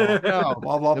blah blah blah No,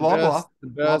 blah blah blah blah. the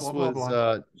best blah, blah, was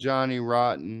blah. Johnny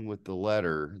Rotten with the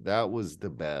letter. That was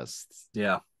the best.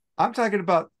 Yeah. I'm talking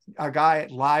about a guy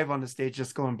live on the stage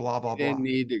just going blah blah blah. Didn't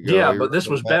need to go. Yeah, He but this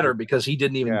wrote was a letter. better because he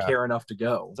didn't even Yeah. care enough to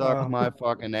go. Suck my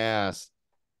fucking ass.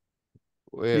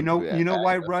 You know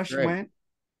why That's Rush great. went?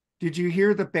 Did you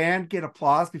hear the band get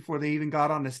applause before they even got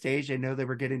on the stage? They know they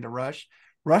were getting to Rush.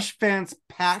 Rush fans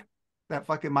packed that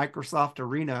fucking Microsoft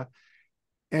Arena,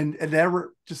 and there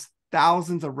were just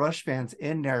thousands of Rush fans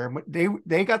in there. And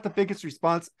they got the biggest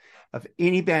response of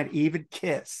any band, even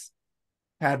Kiss.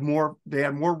 They had more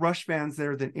Rush fans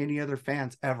there than any other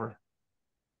fans ever.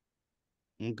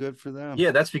 Well, good for them.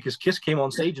 Yeah, that's because Kiss came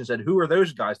on stage and said, "Who are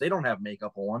those guys? They don't have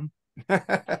makeup on."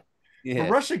 Yeah.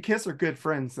 But Rush and Kiss are good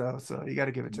friends, though, so you got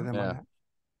to give it to them Yeah.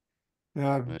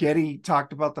 on that. Getty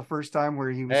talked about the first time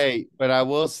where he was. Hey, but I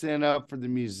will stand up for the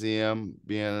museum,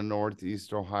 being a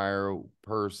Northeast Ohio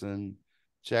person.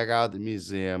 Check out the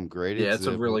museum. Great Yeah, it's a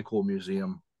exhibit. really cool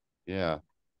museum. Yeah.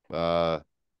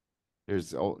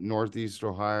 There's Northeast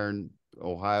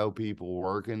Ohio people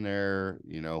working there,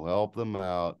 help them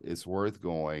out. It's worth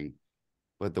going.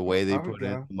 But the way they I would put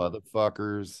in go.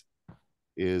 motherfuckers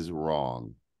is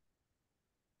wrong.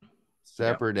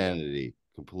 Separate entity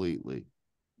completely.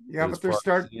 Yeah, As but they're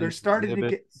far as they're starting to get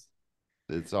exhibits,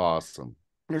 it's awesome.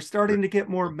 they're starting to get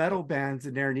more metal bands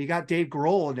in there, and you got Dave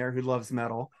Grohl in there who loves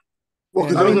metal. Well,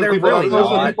 And because I mean, they're really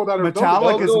not. people that are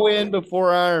Metallica They'll is- go in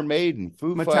before Iron Maiden.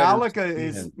 Metallica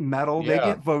Fighters is in. metal. They Yeah.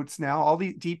 get votes now. All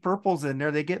the Deep Purple's in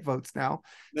there. They get votes now.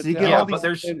 So you get Yeah, all but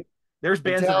these. there's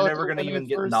bands that are Metallica never going to when even they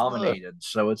get first looked. nominated.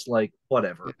 So it's like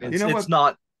whatever. You It's, know it's what?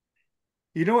 not.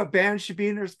 You know what band should be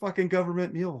in there? Is fucking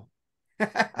Government Mule.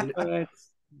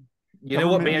 You know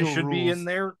what Government band Mule should be rules. in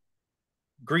there?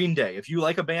 Green Day. If you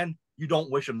like a band, you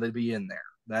don't wish them to be in there.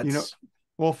 That's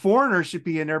Well, Foreigner should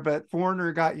be in there, but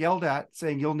Foreigner got yelled at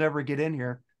saying you'll never get in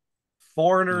here.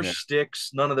 Foreigner, Yeah.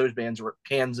 Styx. None of those bands are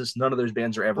Kansas. None of those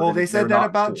bands are ever. Well, they said they're that not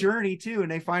about cool. Journey too,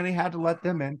 and they finally had to let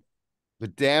them in.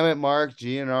 But damn it, Mark,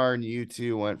 GNR and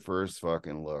U2 went first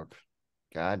fucking look.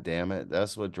 God damn it.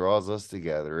 That's what draws us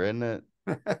together, isn't it?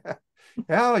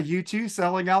 Yeah, U2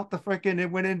 selling out the freaking. It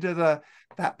went into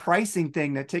that pricing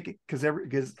thing, that ticket, because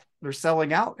they're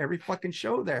selling out every fucking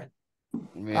show there.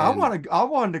 Man. I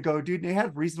wanted to go, dude. They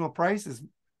had reasonable prices,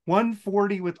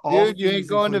 $140 with all. Dude, you ain't fees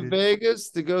going included. to Vegas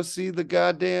to go see the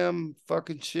goddamn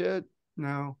fucking shit?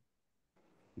 No,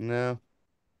 No.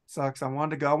 sucks. I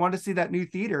wanted to go. I wanted to see that new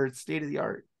theater. It's state of the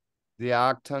art. The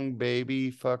Octung Baby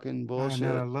fucking I bullshit.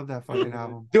 know. I love that fucking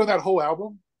album. doing that whole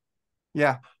album.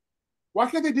 Yeah, Why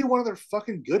can't they do one of their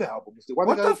fucking good albums? Why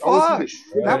What they the gotta always do fuck? this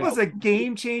shit that album? was a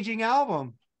game-changing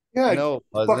album. Yeah, No, it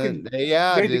fucking wasn't.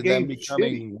 Yeah, made the dude, them game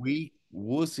becoming weak,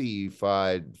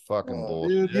 wussy-fied fucking Oh,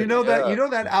 bullshit. dude. You know that. Yeah. You know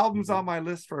that album's on my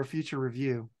list for a future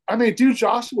review. I mean, do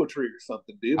Joshua Tree or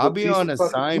something, dude. I'll But be Jesus on fucking-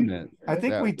 assignment. I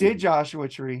think that we did week. Joshua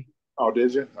Tree. Oh,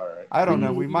 did you? All right. I don't know.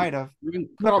 Bring We Lee- might have. bring-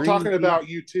 No, I'm bring talking Lee- about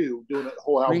you two doing a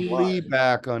whole album Bring Lee live.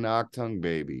 back on Octung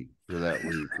Baby for that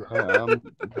week. I'm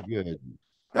good.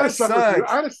 I That had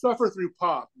to sucks. suffer through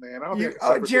pop, man. I don't think I can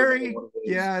suffer through Jerry. another one of those.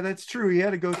 Yeah, that's true. You had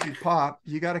to go through pop.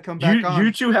 You got to come back on.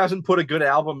 U2 hasn't put a good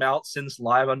album out since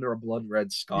Live Under a Blood Red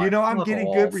Sky. You know, I'm Fuck getting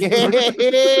off. good.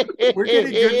 We're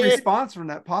getting good response from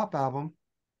that pop album.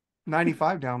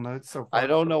 95 downloads so far. I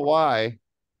don't know why.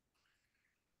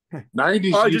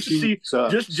 90s Oh, just to YouTube see,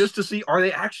 sucks. just to see, are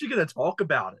they actually going to talk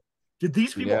about it? Did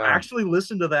these people Yeah. actually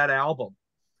listen to that album?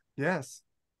 Yes.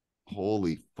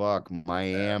 Holy fuck,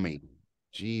 Miami.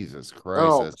 Jesus Christ.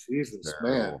 Oh, that's Jesus,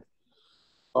 terrible. man.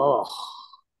 Oh,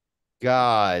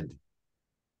 God.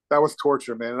 that was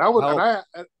torture, man.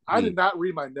 And I did not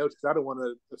read my notes because I didn't want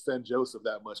to offend Joseph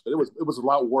that much, but it was a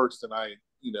lot worse than I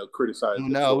criticized.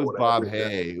 No, it was for, Bob whatever.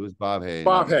 Hay. It was Bob Hay.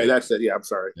 Bob Hay, that's it. Yeah, I'm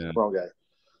sorry, Yeah. wrong guy.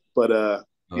 But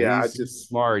No, yeah, he's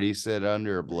smart. He said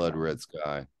under a blood red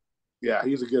sky. yeah,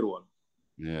 he's a good one.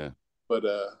 Yeah. But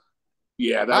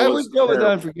yeah, that I was would go with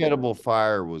terrible. Unforgettable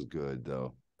Fire was good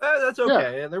though. That's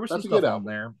okay. There was some that's a stuff good on album.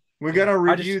 there. We got to I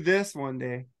review this one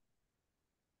day.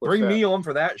 What's Bring that? me on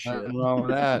for that shit. Nothing wrong with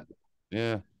that.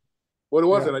 Yeah. What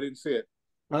was Yeah. it? I didn't see it.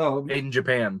 Oh, Made in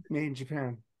Japan. made in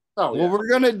Japan. Oh, Well, yeah. we're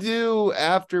gonna do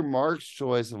after Mark's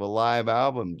choice of a live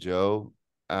album, Joe.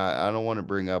 I don't want to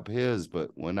bring up his,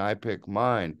 but when I pick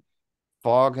mine,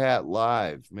 Foghat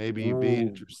Live. Maybe you'd be Ooh,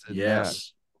 interested in that.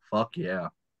 yes. Fuck yeah.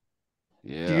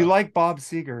 Do you Yeah. like Bob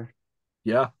Seger?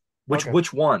 Yeah. Which Okay.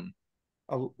 which one?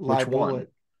 A Which live one?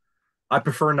 bullet. I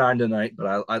prefer Nine Tonight, but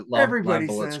I love Live Everybody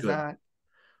Bullet's says good. that.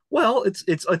 Well,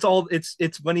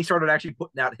 it's when he started actually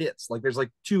putting out hits. Like there's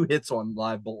like 2 hits on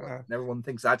Live Bullet, and everyone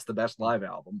thinks that's the best live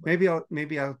album. But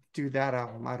Maybe I'll do that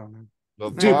album. I don't know.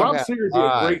 But Dude, Bob Foghat Seger would be a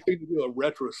Live. great thing to do a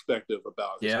retrospective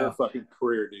about his whole fucking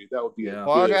career, dude. That would be a good.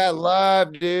 Foghat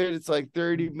Live, dude. It's like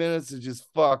 30 minutes of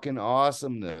just fucking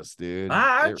awesomeness, dude.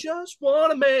 I just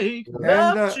want to make And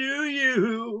love to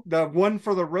you. the One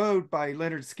for the Road by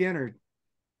Leonard Skinner.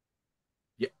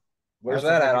 Yeah, where's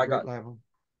That's that a at? fucking I great got. live album.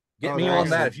 Get Oh, me there on it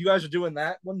that. is. If you guys are doing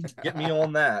that one, get me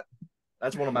on that.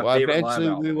 That's one of my Well, favorite live eventually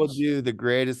albums. we will do the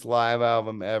greatest live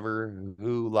album ever,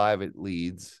 Who Live It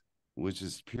Leads, which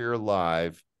is pure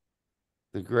live.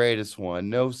 The greatest one.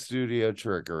 No studio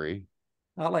trickery.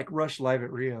 I like Rush Live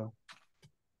at Rio.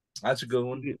 That's a good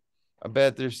one. I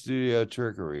bet there's studio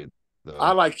trickery, though.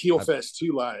 I like Keelfest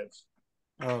 2 live.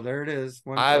 Oh, there it is.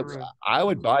 I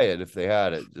would buy it if they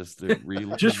had it, just to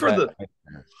relive Just for that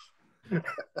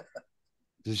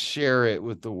to share it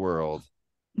with the world.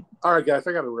 All right, guys,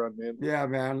 I got to run, man. Yeah,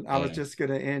 man. I was just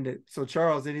gonna end it. So,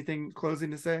 Charles, anything closing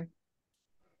to say?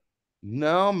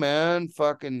 No, man.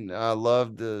 Fucking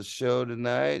loved the show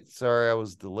tonight. Sorry I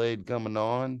was delayed coming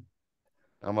on.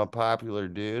 I'm a popular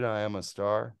dude. I am a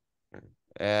star.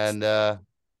 And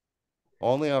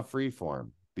only on Freeform.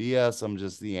 BS, I'm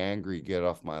just the angry get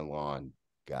off my lawn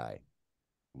guy.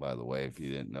 By the way, if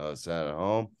you didn't notice that at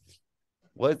home.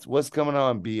 What's coming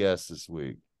on BS this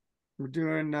week? We're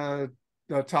doing the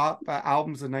top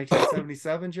albums of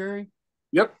 1977, Jerry.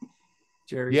 Yep.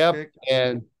 Jerry's Yep. pick.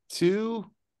 And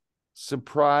 2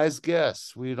 surprise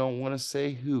guests. We don't want to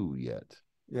say who yet.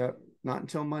 Yep. Not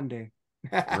until Monday.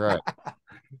 Right.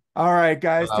 All right,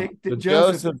 guys.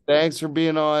 Joseph, thanks for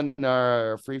being on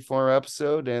our Freeform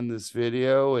episode and this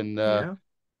video. And I'm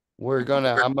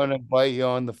gonna invite you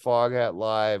on the Foghat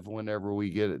Live whenever we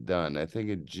get it done. I think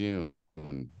in June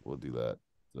we'll do that.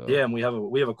 So. Yeah, and we have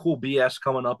a cool BS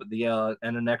coming up at the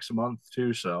end of next month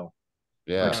too. So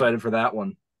I'm excited for that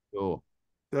one. Cool.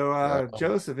 So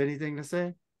Joseph, anything to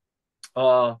say?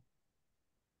 Buy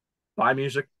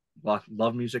music,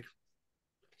 love music.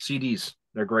 CDs,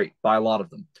 they're great. Buy a lot of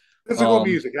them. Physical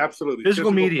music, absolutely.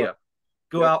 Physical media.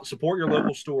 Go out, support your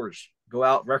local stores. Go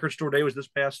out. Record Store Day was this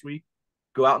past week.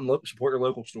 Go out and support your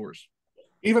local stores.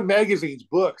 Even magazines,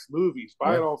 books, movies.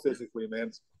 Buy it all physically,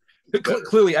 man.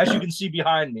 Clearly, as you can see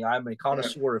behind me, I'm a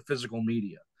connoisseur of physical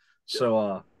media.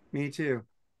 So, me too.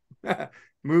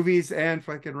 Movies and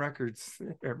fucking records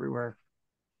everywhere.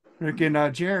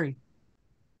 Freaking Jerry.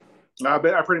 I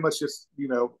pretty much just,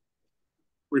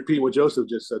 repeat what Joseph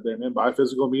just said there, man. Buy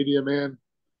physical media, man.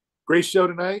 Great show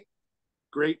tonight.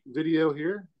 Great video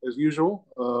here, as usual.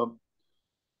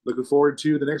 Looking forward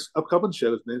to the next upcoming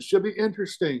shows, man. It should be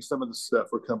interesting, some of the stuff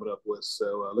we're coming up with.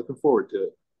 So looking forward to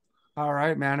it. All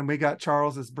right, man. And we got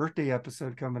Charles's birthday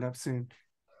episode coming up soon.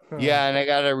 Yeah, and I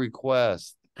got a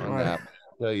request on that.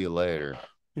 I'll tell you later.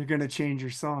 You're gonna change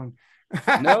your song.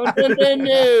 No. I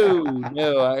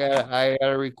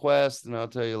got a request, and I'll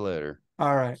tell you later.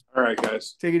 All right,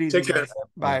 guys. Take it easy. Take care.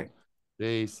 Bye.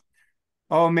 Peace.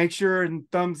 Oh, make sure and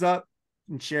thumbs up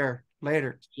and share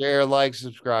later. Share, like,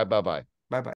 subscribe. Bye-bye.